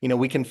food.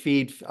 We can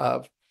feed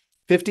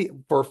 50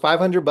 for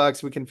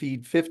 $500. We can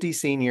feed 50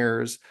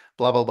 seniors.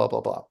 Blah blah blah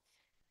blah blah.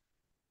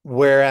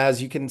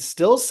 Whereas you can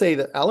still say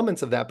the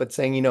elements of that, but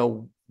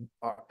saying,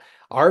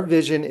 our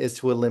vision is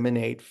to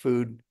eliminate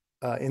food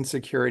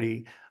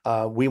insecurity.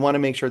 We want to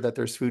make sure that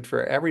there's food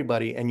for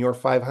everybody, and your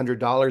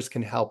 $500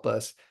 can help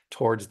us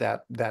towards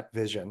that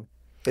vision.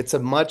 It's a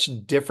much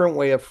different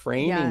way of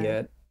framing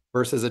it,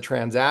 versus a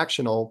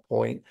transactional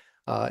point,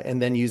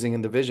 and then using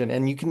in the vision.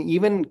 And you can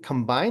even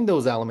combine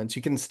those elements.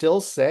 You can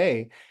still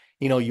say,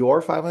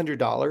 your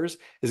 $500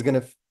 is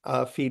going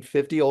to feed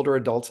 50 older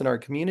adults in our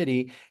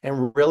community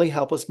and really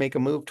help us make a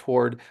move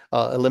toward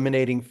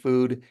eliminating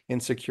food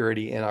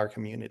insecurity in our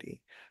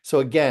community. So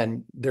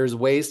again, there's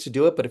ways to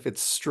do it, but if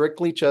it's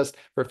strictly just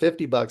for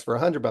 $50, for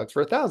 $100,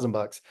 for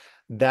 $1,000,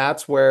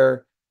 that's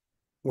where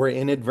we're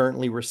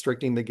inadvertently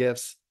restricting the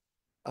gifts,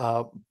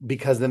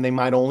 because then they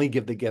might only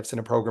give the gifts in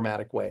a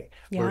programmatic way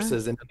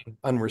versus in an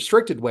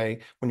unrestricted way.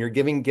 When you're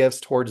giving gifts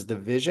towards the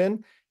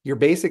vision, you're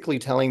basically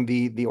telling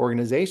the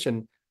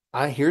organization,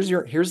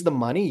 here's the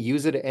money,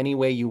 use it any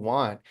way you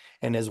want.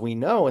 And as we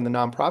know in the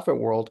nonprofit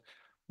world,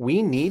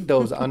 we need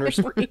those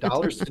unrestricted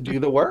dollars to do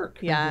the work.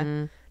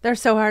 Yeah. They're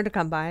so hard to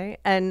come by.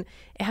 And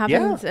it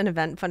happens in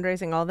event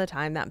fundraising all the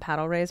time. That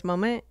paddle raise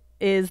moment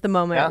is the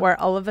moment where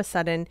all of a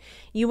sudden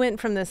you went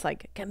from this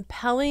like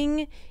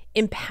compelling,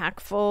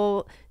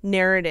 impactful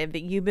narrative that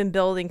you've been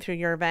building through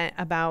your event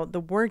about the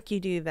work you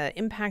do, the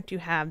impact you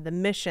have, the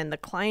mission, the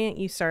client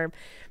you serve,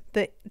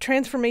 the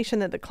transformation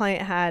that the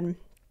client had.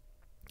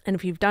 And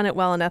if you've done it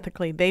well and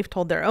ethically, they've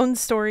told their own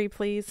story,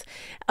 please.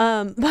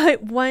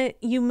 But when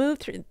you move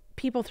through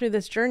people through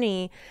this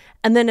journey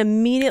and then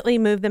immediately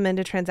move them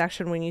into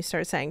transaction, when you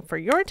start saying for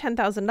your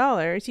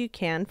 $10,000 you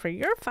can, for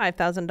your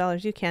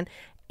 $5,000 you can,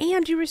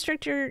 and you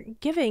restrict your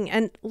giving,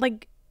 and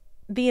like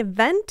the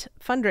event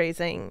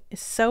fundraising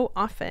is so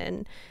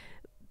often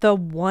the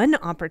one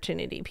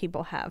opportunity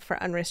people have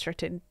for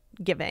unrestricted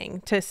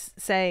giving to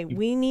say,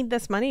 we need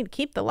this money to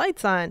keep the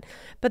lights on,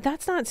 but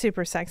that's not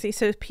super sexy.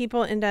 So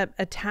people end up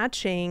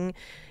attaching,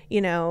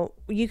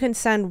 you can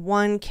send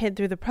one kid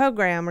through the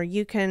program, or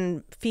you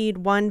can feed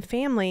one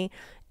family,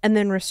 and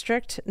then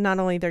restrict not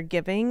only their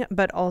giving,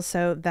 but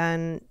also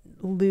then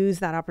lose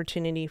that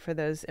opportunity for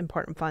those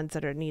important funds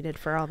that are needed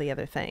for all the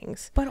other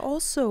things. But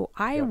also,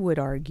 I would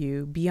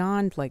argue,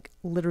 beyond like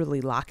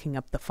literally locking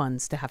up the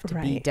funds to have to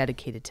be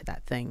dedicated to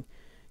that thing,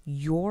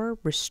 you're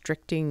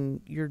restricting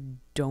your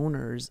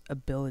donors'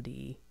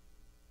 ability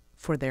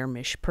for their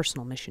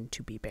personal mission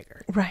to be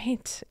bigger.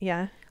 Right.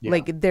 Yeah.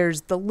 Like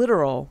there's the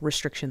literal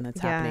restriction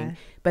that's happening,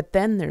 but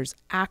then there's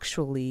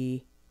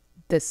actually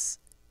this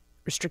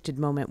restricted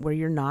moment where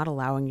you're not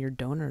allowing your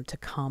donor to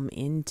come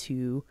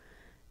into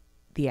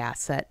the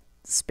asset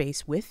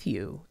space with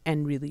you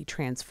and really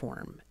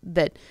transform.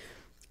 That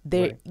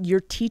you're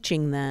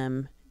teaching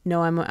them,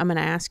 no, I'm going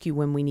to ask you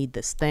when we need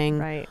this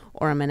thing,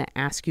 or I'm going to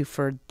ask you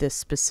for this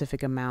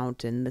specific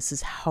amount, and this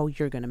is how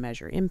you're going to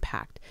measure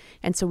impact.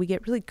 And so we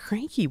get really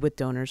cranky with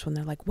donors when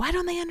they're like, why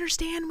don't they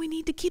understand we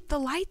need to keep the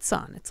lights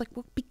on? It's like,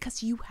 well,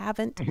 because you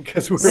haven't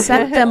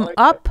set them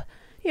up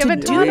to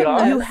do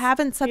it. You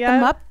haven't set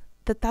them up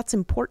that's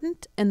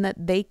important and that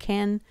they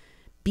can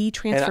be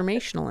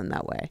transformational in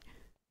that way.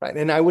 Right.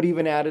 And I would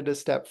even add it a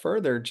step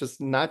further,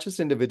 not just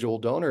individual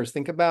donors.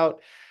 Think about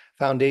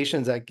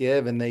foundations that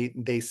give, and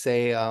they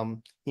say,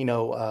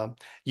 your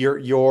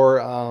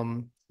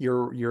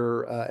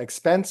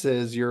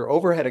expenses, your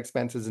overhead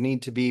expenses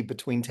need to be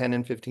between 10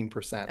 and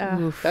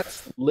 15%.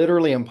 That's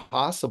literally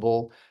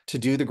impossible to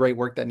do the great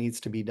work that needs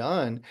to be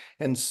done.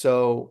 And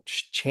so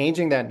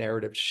changing that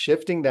narrative,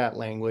 shifting that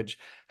language,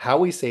 how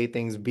we say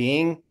things,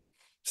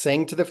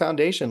 saying to the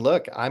foundation,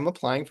 look, I'm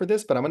applying for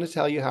this, but I'm going to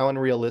tell you how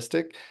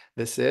unrealistic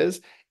this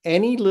is.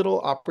 Any little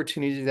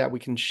opportunity that we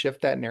can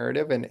shift that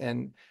narrative,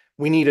 and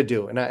we need to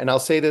do. And I'll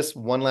say this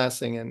one last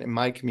thing. In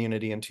my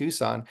community in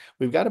Tucson,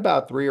 we've got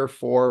about 3 or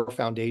 4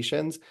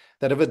 foundations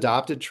that have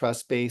adopted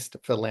trust-based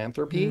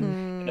philanthropy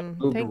and have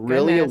moved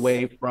really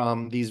away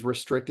from these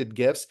restricted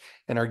gifts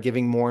and are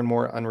giving more and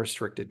more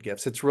unrestricted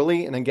gifts. It's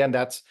really, and again,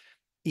 that's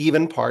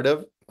even part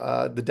of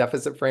the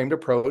deficit framed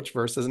approach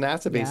versus an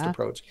asset-based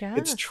approach.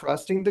 It's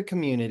trusting the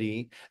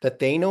community that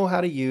they know how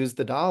to use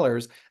the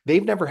dollars.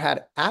 They've never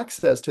had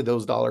access to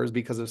those dollars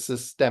because of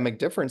systemic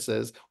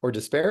differences or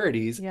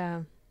disparities.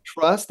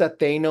 Trust that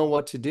they know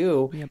what to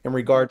do in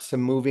regards to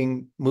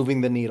moving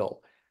the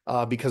needle,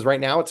 because right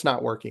now it's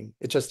not working.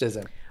 It just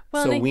isn't.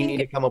 Well, so we need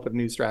to come up with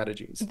new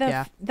strategies.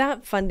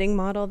 That funding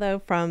model, though,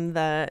 from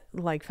the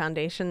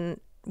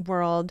foundation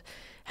world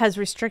has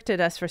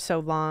restricted us for so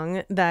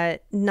long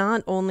that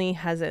not only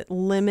has it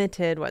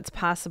limited what's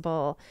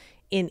possible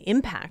in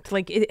impact,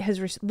 like it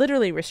has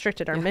literally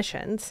restricted our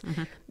missions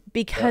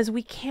because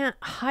we can't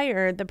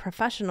hire the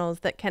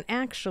professionals that can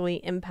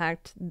actually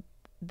impact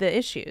the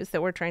issues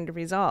that we're trying to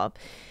resolve.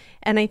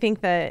 And I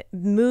think that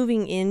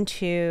moving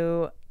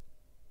into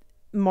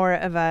more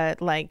of a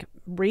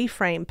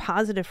reframe,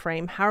 positive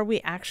frame, how are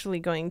we actually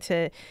going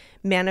to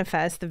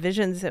manifest the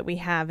visions that we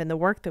have and the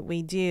work that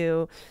we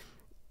do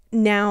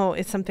now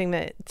is something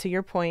that, to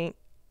your point,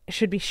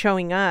 should be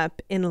showing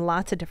up in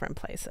lots of different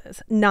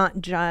places,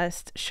 not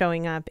just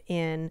showing up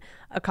in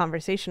a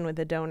conversation with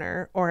a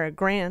donor or a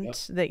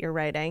grant that you're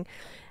writing.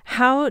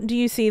 How do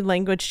you see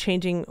language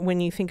changing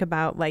when you think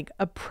about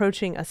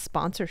approaching a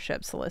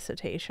sponsorship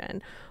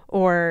solicitation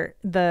or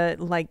the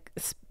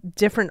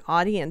different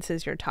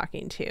audiences you're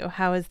talking to?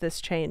 How is this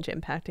change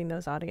impacting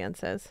those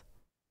audiences?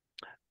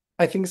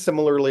 I think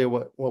similarly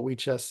what we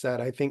just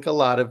said, I think a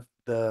lot of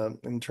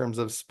in terms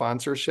of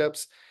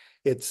sponsorships,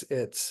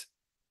 it's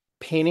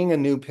painting a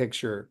new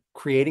picture,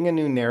 creating a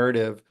new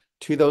narrative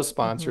to those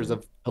sponsors Mhm.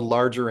 of a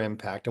larger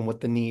impact and what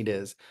the need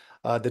is.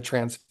 The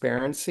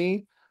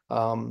transparency,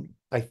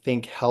 I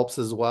think helps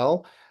as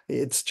well.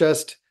 It's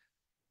just,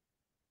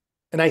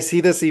 and I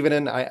see this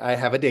even I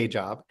have a day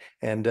job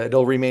and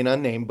it'll remain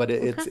unnamed, but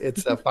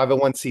it's a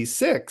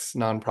 501c6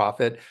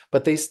 nonprofit,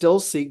 but they still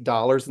seek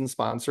dollars and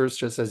sponsors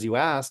just as you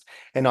asked.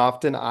 And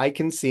often I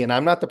can see, and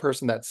I'm not the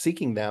person that's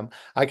seeking them,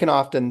 I can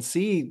often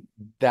see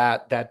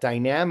that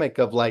dynamic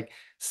of like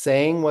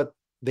saying what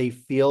they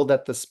feel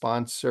that the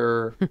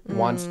sponsor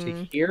wants to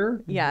Mm,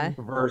 hear yeah.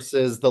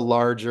 versus the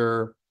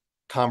larger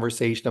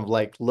conversation of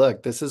like,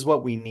 look, this is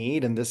what we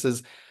need, and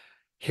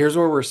here's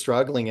where we're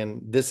struggling,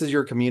 and this is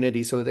your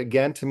community. So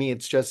again, to me,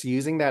 it's just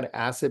using that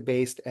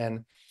asset-based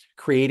and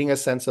creating a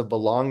sense of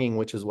belonging,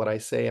 which is what I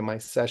say in my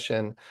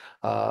session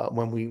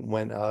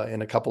when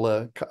in a couple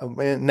of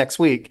next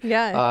week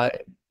Yeah.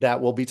 that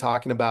I'll be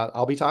talking about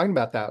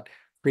that.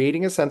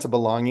 Creating a sense of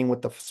belonging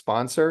with the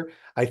sponsor,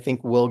 I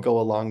think will go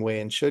a long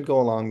way and should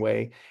go a long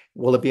way.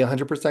 Will it be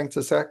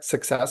 100%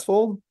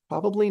 successful?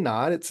 Probably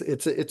not.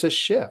 It's a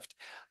shift,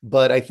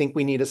 but I think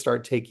we need to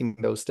start taking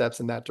those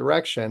steps in that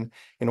direction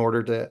in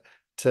order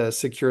to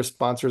secure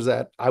sponsors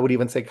that I would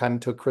even say, kind of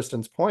to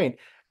Kristen's point,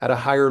 at a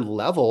higher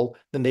level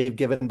than they've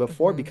given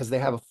before, Mhm. because they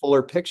have a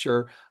fuller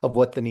picture of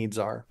what the needs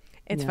are.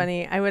 It's Yeah.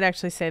 funny. I would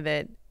actually say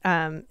that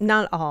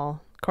not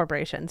all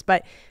corporations,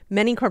 but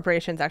many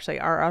corporations actually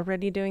are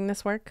already doing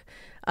this work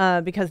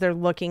because they're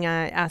looking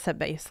at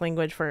asset-based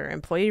language for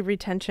employee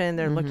retention.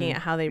 They're looking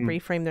at how they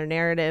reframe their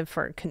narrative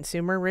for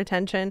consumer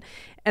retention.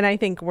 And I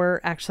think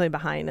we're actually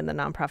behind in the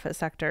nonprofit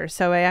sector.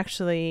 So I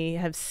actually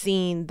have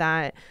seen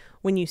that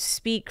when you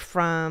speak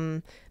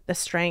from the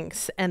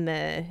strengths and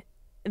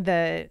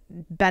the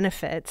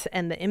benefits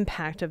and the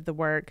impact of the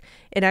work,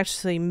 it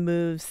actually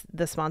moves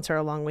the sponsor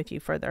along with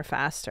you further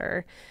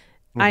faster.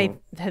 I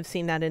have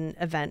seen that in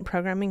event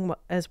programming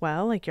as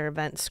well, like your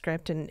event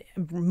script and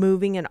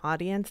moving an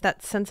audience.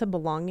 That sense of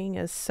belonging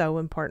is so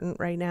important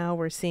right now.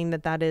 We're seeing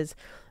that is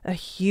a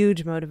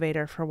huge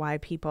motivator for why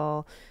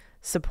people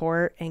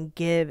support and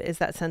give, is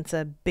that sense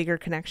of bigger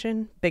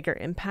connection, bigger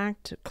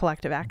impact,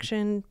 collective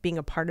action, being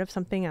a part of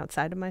something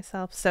outside of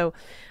myself. So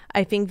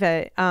I think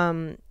that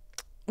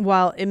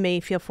while it may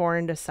feel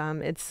foreign to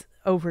some, it's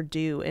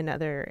overdue in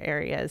other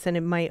areas, and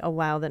it might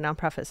allow the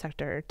nonprofit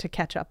sector to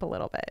catch up a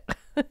little bit.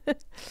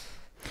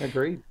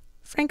 Agreed.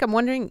 Frank, I'm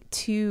wondering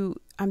too,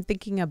 I'm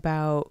thinking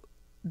about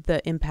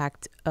the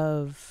impact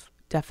of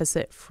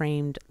deficit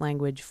framed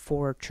language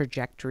for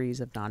trajectories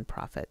of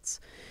nonprofits.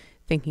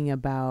 Thinking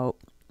about,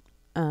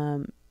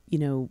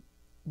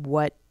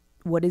 what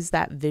is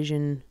that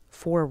vision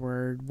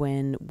forward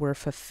when we're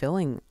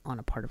fulfilling on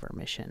a part of our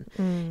mission?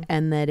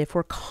 And that if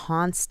we're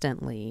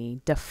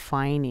constantly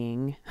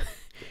defining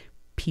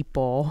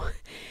people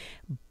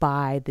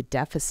by the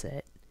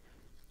deficit,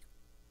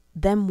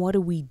 then what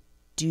do we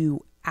do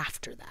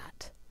after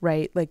that,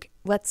 right? Like,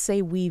 let's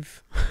say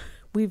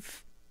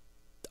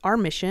our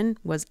mission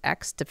was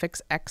X to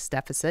fix X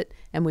deficit,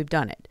 and we've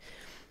done it.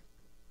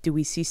 Do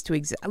we cease to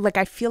exist? Like,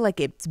 I feel like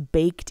it's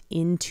baked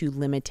into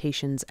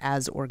limitations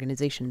as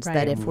organizations, Right.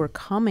 that if we're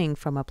coming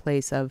from a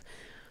place of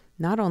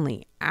not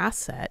only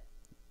asset,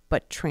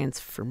 but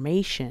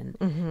transformation,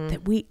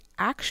 that we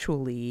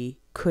actually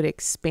could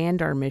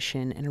expand our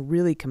mission in a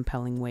really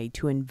compelling way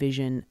to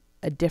envision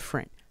a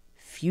different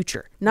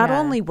future. Not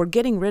only we're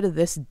getting rid of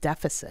this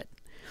deficit,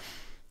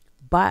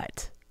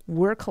 but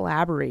we're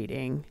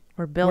collaborating.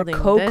 We're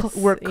building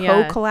We're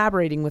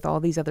co-collaborating with all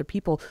these other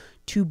people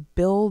to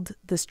build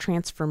this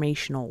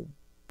transformational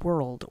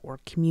world or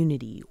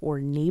community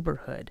or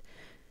neighborhood.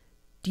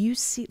 Do you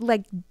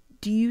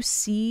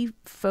see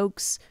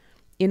folks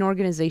in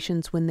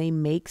organizations, when they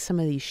make some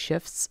of these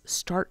shifts,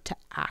 start to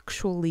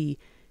actually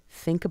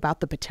think about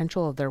the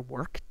potential of their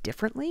work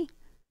differently?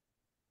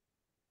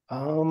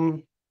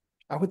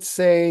 I would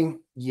say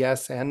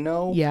yes and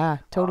no. Yeah,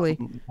 totally.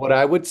 What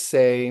I would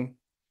say,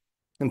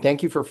 and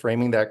thank you for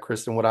framing that,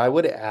 Kristen, what I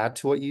would add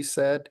to what you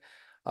said,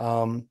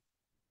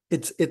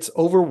 it's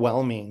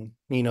overwhelming,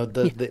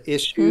 the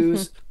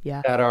issues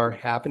Yeah. that are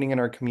happening in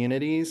our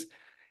communities.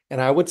 And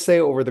I would say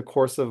over the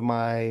course of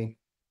my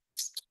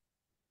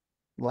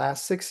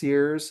last 6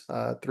 years,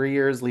 3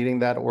 years leading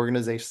that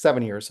organization,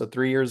 7 years, so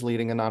 3 years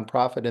leading a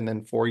nonprofit, and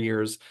then 4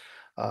 years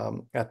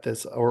at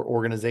this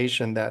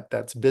organization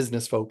that's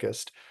business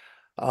focused.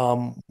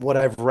 What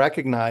I've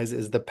recognized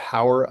is the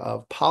power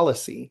of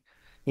policy.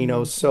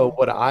 So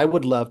what I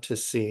would love to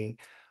see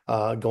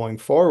going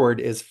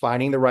forward is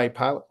finding the right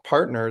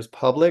partners,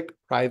 public,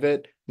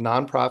 private,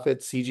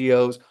 nonprofit,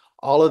 CGOs,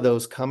 all of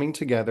those coming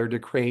together to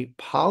create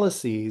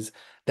policies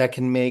that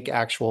can make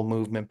actual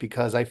movement,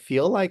 because I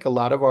feel like a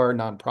lot of our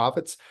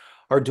nonprofits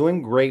are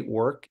doing great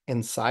work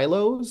in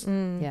silos.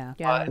 Yeah.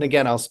 And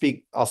again, I'll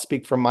speak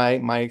from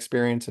my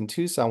experience in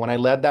Tucson. When I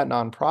led that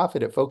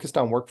nonprofit, it focused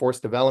on workforce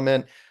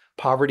development.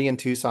 Poverty in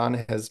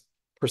Tucson has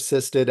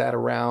persisted at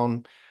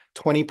around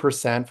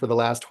 20% for the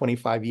last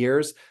 25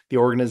 years. The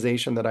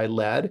organization that I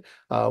led,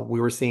 we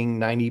were seeing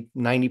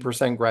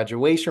 90%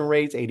 graduation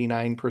rates,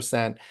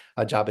 89%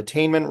 job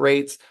attainment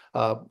rates,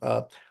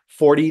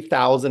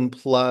 40,000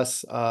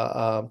 plus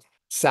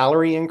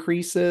salary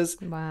increases.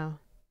 Wow.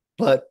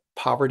 But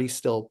poverty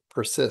still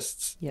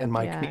persists Yep. in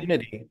my Yeah.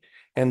 community.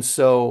 And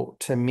so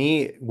to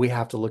me, we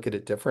have to look at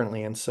it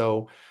differently. And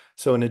so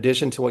in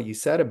addition to what you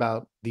said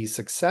about these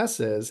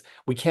successes,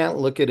 we can't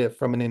look at it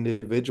from an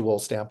individual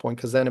standpoint,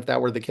 because then if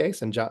that were the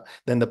case, and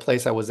then the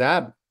place I was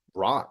at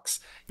rocks,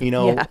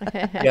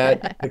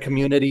 yet the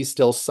community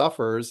still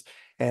suffers,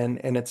 and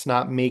it's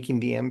not making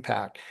the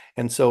impact.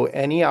 And so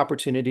any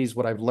opportunities,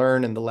 what I've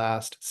learned in the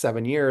last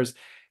 7 years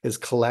is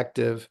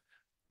collective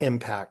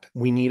impact.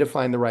 We need to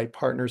find the right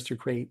partners to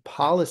create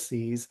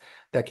policies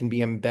that can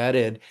be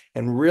embedded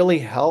and really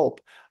help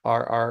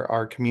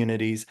our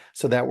communities,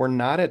 so that we're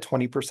not at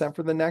 20%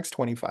 for the next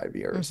 25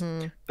 years.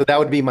 So that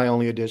would be my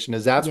only addition,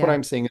 is that's what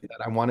I'm saying, is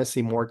that I want to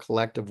see more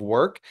collective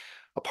work,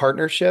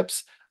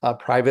 partnerships,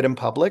 private and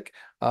public.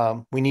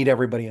 We need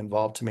everybody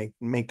involved to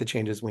make the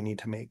changes we need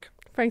to make.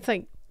 Frank's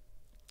like,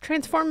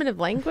 transformative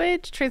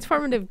language,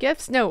 transformative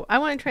gifts. No, I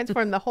want to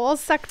transform the whole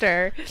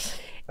sector.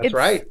 That's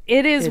right.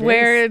 It is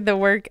where the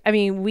work, I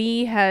mean,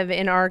 we have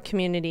in our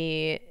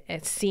community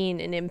seen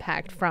an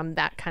impact from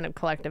that kind of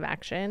collective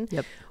action,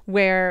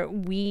 where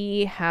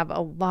we have a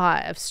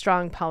lot of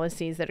strong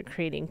policies that are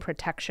creating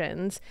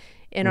protections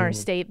in our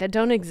state that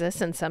don't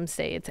exist in some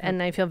states.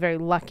 And I feel very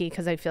lucky,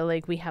 because I feel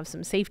like we have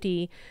some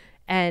safety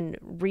and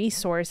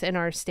resource in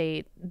our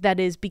state that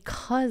is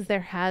because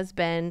there has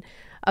been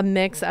a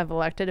mix of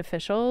elected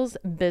officials,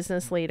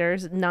 business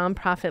leaders,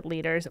 nonprofit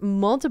leaders,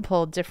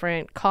 multiple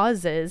different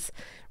causes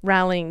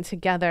rallying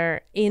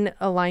together in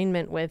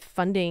alignment with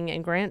funding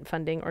and grant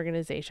funding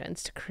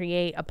organizations to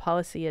create a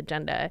policy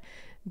agenda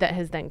that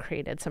has then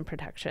created some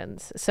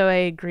protections. So I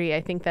agree.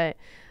 I think that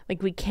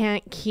like we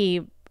can't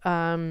keep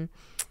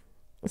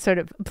sort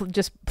of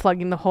just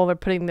plugging the hole or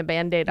putting the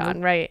Band-Aid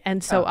on, right?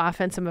 And so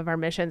often some of our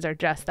missions are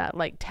just that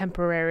like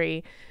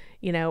temporary,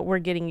 we're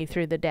getting you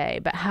through the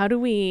day. But how do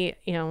we,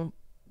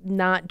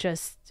 not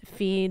just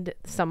feed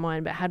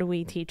someone, but how do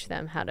we teach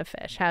them how to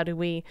fish? How do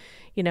we,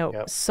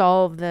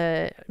 solve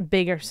the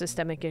bigger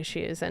systemic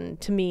issues?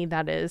 And to me,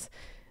 that is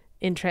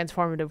in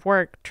transformative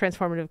work,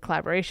 transformative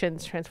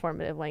collaborations,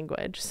 transformative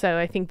language. So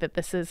I think that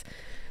this is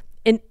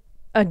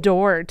a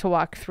door to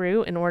walk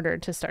through in order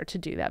to start to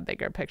do that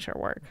bigger picture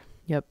work.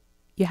 Yep.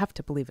 You have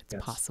to believe it's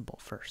possible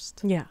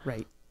first. Yeah.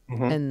 Right.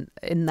 And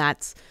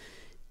that's,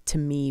 to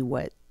me,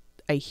 what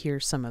I hear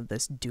some of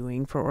this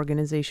doing for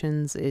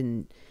organizations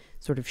in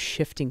sort of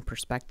shifting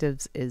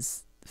perspectives,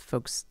 is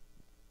folks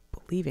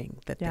believing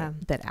that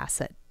that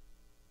asset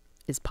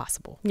is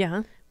possible,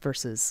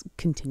 versus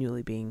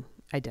continually being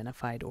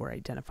identified or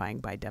identifying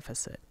by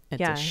deficit.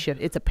 It's a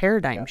shift. It's a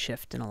paradigm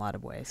shift in a lot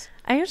of ways.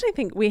 I actually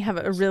think we have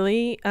a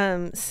really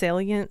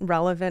salient,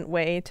 relevant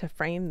way to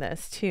frame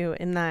this too,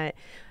 in that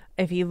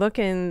if you look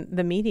in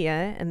the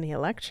media and the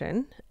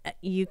election,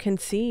 you can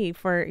see,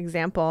 for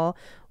example,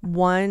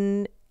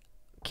 one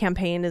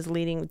campaign is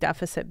leading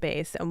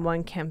deficit-based and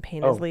one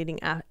campaign is leading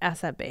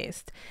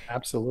asset-based.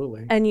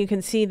 Absolutely. And you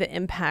can see the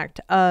impact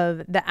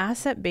of the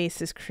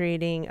asset-based is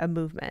creating a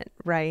movement,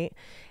 right?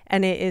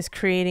 And it is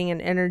creating an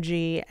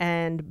energy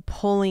and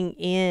pulling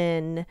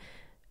in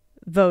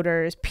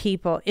voters,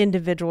 people,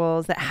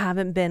 individuals that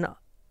haven't been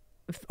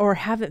or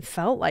haven't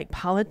felt like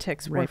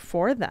politics were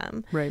for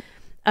them. Right.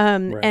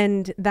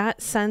 And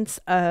that sense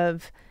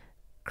of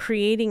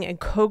creating and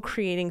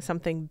co-creating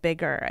something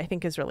bigger, I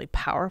think, is really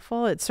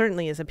powerful. It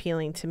certainly is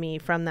appealing to me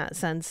from that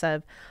sense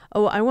of,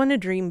 I want to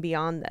dream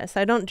beyond this.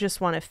 I don't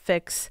just want to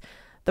fix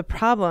the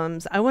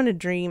problems. I want to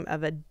dream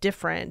of a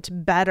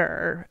different,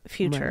 better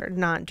future,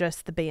 not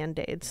just the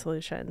Band-Aid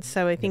solution.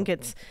 So I think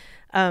it's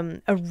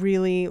a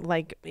really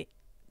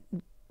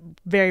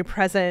very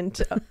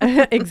present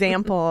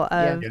example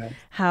of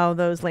how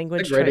those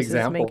language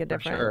choices make a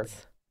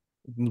difference.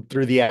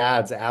 Through the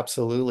ads,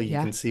 absolutely. You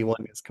can see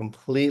one is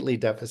completely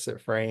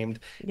deficit framed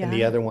and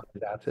the other one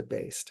is asset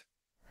based.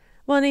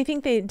 Well, and I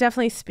think they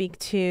definitely speak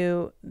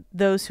to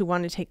those who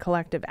want to take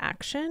collective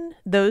action,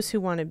 those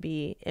who want to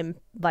be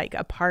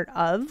a part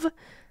of,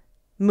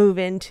 move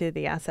into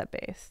the asset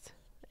based.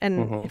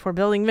 And if we're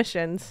building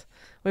missions,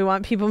 we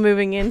want people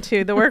moving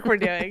into the work we're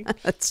doing.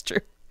 That's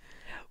true.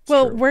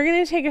 Well, we're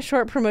going to take a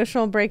short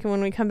promotional break, and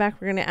when we come back,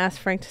 we're going to ask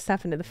Frank to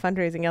step into the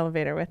fundraising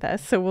elevator with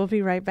us. So we'll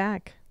be right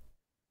back.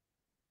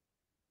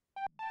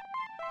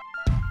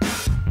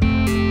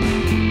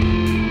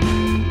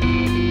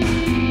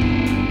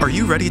 Are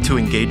you ready to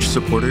engage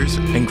supporters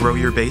and grow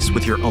your base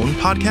with your own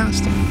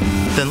podcast?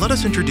 Then let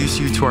us introduce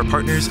you to our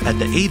partners at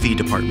the AV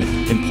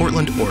department in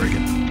Portland,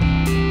 Oregon.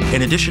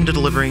 In addition to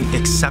delivering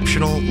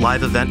exceptional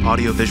live event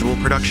audiovisual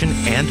production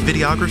and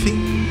videography,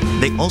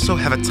 they also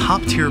have a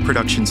top-tier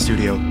production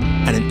studio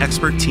and an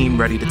expert team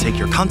ready to take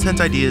your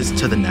content ideas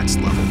to the next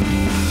level.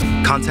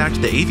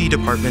 Contact the AV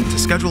department to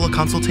schedule a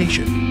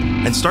consultation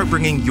and start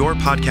bringing your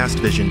podcast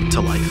vision to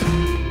life.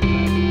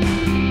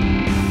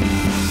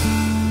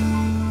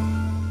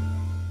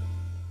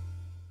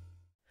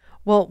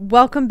 Well,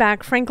 welcome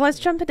back, Frank. Let's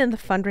jump into the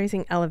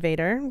fundraising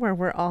elevator where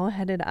we're all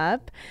headed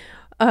up.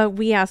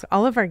 We ask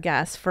all of our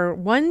guests for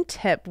one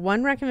tip,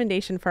 one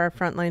recommendation for our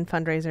frontline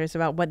fundraisers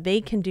about what they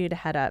can do to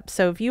head up.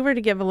 So if you were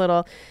to give a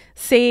little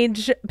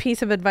sage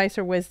piece of advice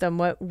or wisdom,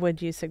 what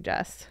would you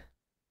suggest?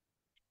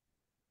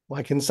 Well,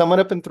 I can sum it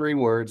up in 3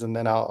 words and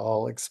then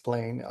I'll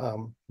explain.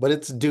 But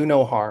it's do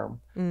no harm.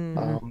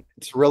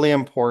 It's really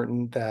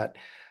important that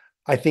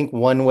I think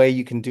one way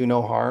you can do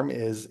no harm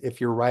is if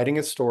you're writing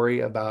a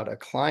story about a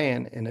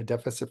client in a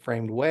deficit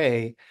framed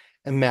way,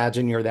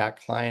 imagine you're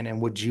that client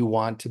and would you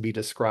want to be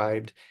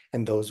described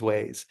in those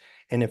ways?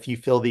 And if you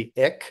feel the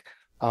ick,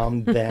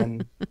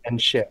 then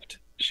and shift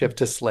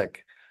to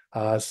slick.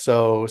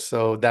 So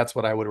that's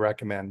what I would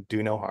recommend.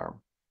 Do no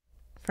harm.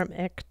 From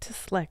ick to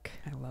slick.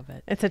 I love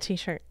it. It's a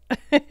t-shirt.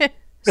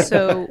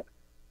 So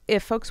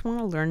if folks want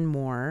to learn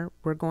more,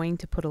 we're going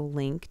to put a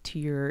link to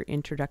your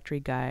introductory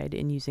guide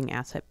in using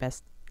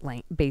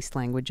asset-based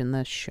language in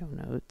the show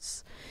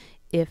notes.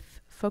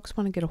 If folks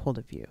want to get a hold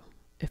of you,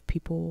 if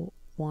people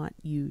want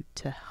you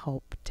to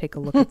help take a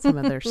look at some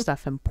of their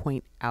stuff and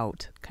point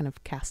out, kind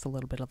of cast a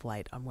little bit of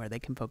light on where they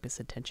can focus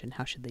attention,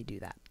 how should they do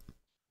that?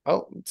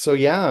 Oh, so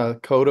yeah,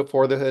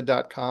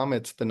 codaforthehood.com.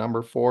 It's the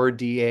number 4,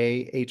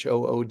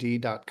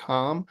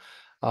 DAHOOD.com.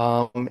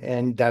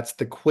 And that's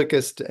the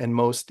quickest and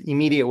most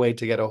immediate way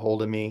to get a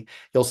hold of me.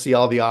 You'll see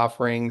all the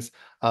offerings,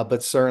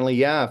 but certainly,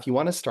 yeah, if you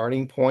want a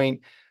starting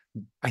point,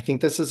 I think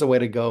this is a way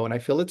to go. And I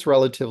feel it's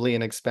relatively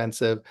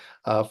inexpensive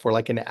for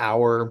like an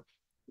hour,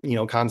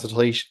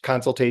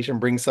 consultation.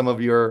 Bring some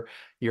of your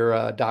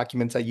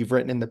documents that you've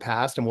written in the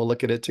past, and we'll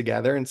look at it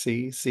together and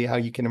see how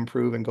you can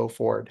improve and go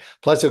forward.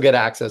 Plus, you'll get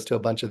access to a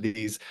bunch of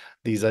these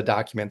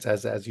documents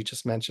as you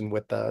just mentioned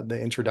with the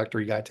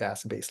introductory guide to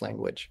asset-based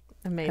language.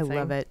 Amazing. I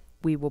love it.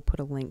 We will put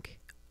a link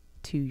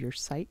to your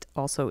site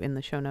also in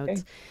the show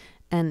notes. Okay.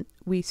 And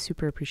we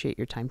super appreciate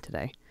your time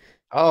today.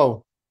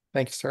 Oh,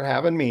 thanks for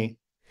having me.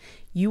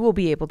 You will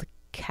be able to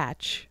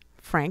catch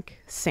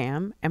Frank,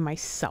 Sam, and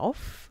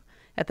myself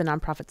at the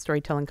Nonprofit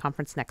Storytelling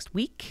Conference next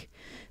week.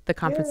 The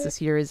conference this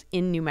year is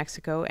in New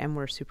Mexico, and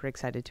we're super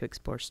excited to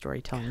explore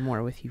storytelling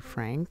more with you,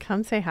 Frank.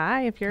 Come say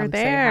hi if you're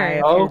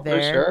there.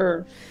 For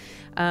sure.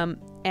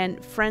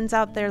 And friends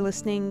out there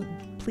listening,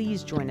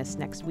 please join us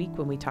next week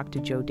when we talk to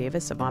Joe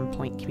Davis of On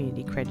Point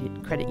Community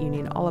Credit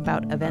Union all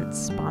about event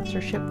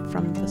sponsorship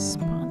from the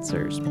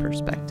sponsor's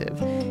perspective.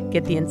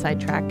 Get the inside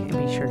track and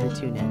be sure to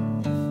tune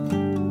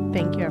in.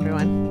 Thank you,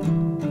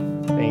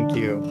 everyone. Thank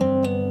you.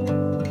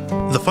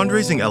 The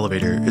Fundraising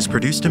Elevator is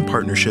produced in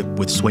partnership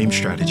with Swaim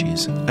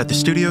Strategies at the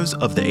studios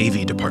of the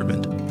AV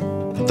department.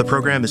 The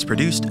program is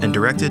produced and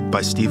directed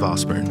by Steve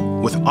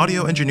Osborne, with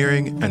audio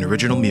engineering and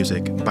original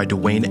music by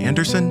Dwayne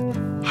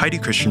Anderson, Heidi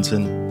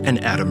Christensen,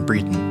 and Adam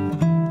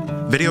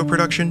Breeden. Video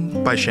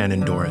production by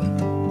Shannon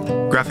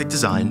Doran. Graphic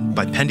design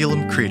by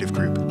Pendulum Creative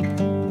Group.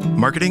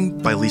 Marketing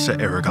by Lisa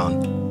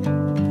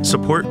Aragon.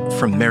 Support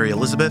from Mary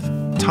Elizabeth,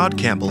 Todd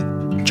Campbell,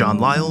 John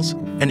Lyles,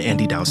 and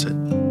Andy Dowsett.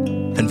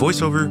 And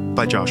voiceover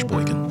by Josh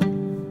Boykin.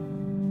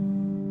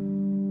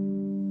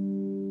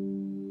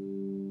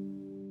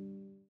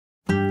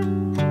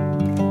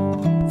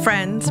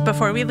 Friends,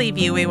 before we leave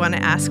you, we want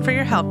to ask for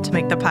your help to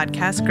make the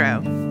podcast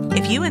grow.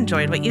 If you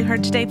enjoyed what you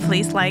heard today,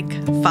 please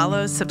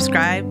follow,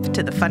 subscribe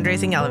to the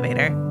Fundraising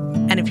Elevator.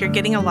 And if you're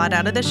getting a lot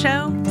out of the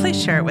show,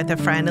 please share it with a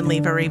friend and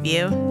leave a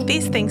review.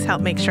 These things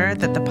help make sure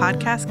that the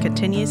podcast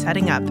continues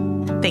heading up.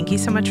 Thank you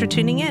so much for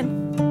tuning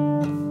in.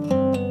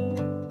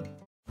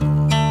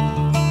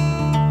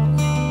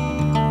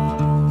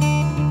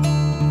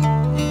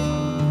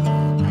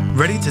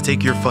 Ready to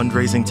take your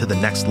fundraising to the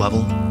next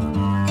level?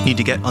 Need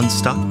to get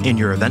unstuck in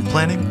your event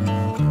planning?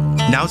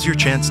 Now's your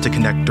chance to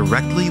connect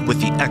directly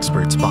with the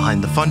experts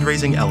behind the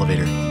Fundraising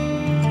Elevator.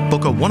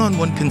 Book a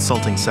one-on-one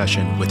consulting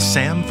session with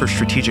Sam for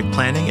strategic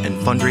planning and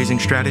fundraising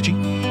strategy,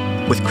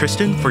 with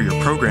Kristen for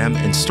your program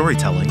and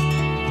storytelling,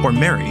 or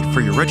Mary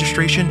for your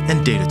registration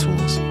and data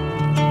tools.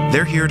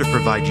 They're here to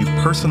provide you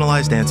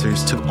personalized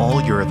answers to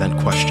all your event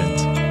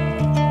questions.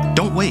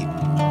 Don't wait.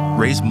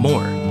 Raise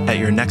more at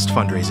your next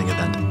fundraising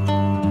event.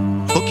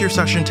 Book your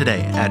session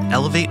today at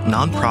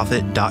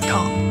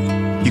elevatenonprofit.com.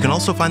 You can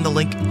also find the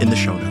link in the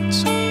show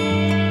notes.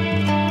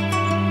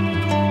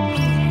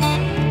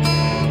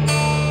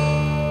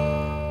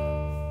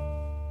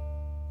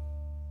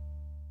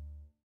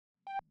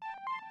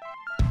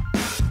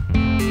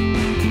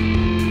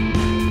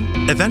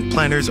 Event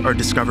planners are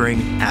discovering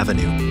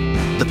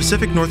Avenue, the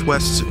Pacific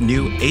Northwest's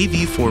new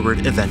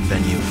AV-forward event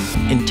venue,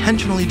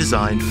 intentionally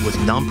designed with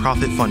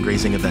nonprofit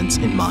fundraising events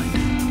in mind.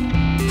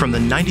 From the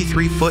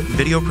 93-foot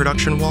video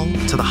production wall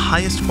to the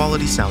highest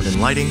quality sound and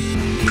lighting,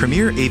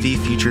 premier AV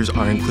features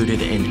are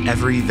included in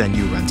every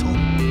venue rental.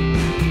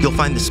 You'll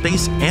find the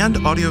space and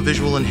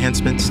audiovisual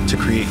enhancements to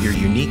create your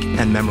unique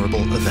and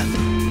memorable event.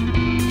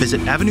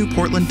 Visit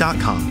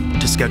avenueportland.com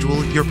to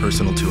schedule your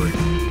personal tour.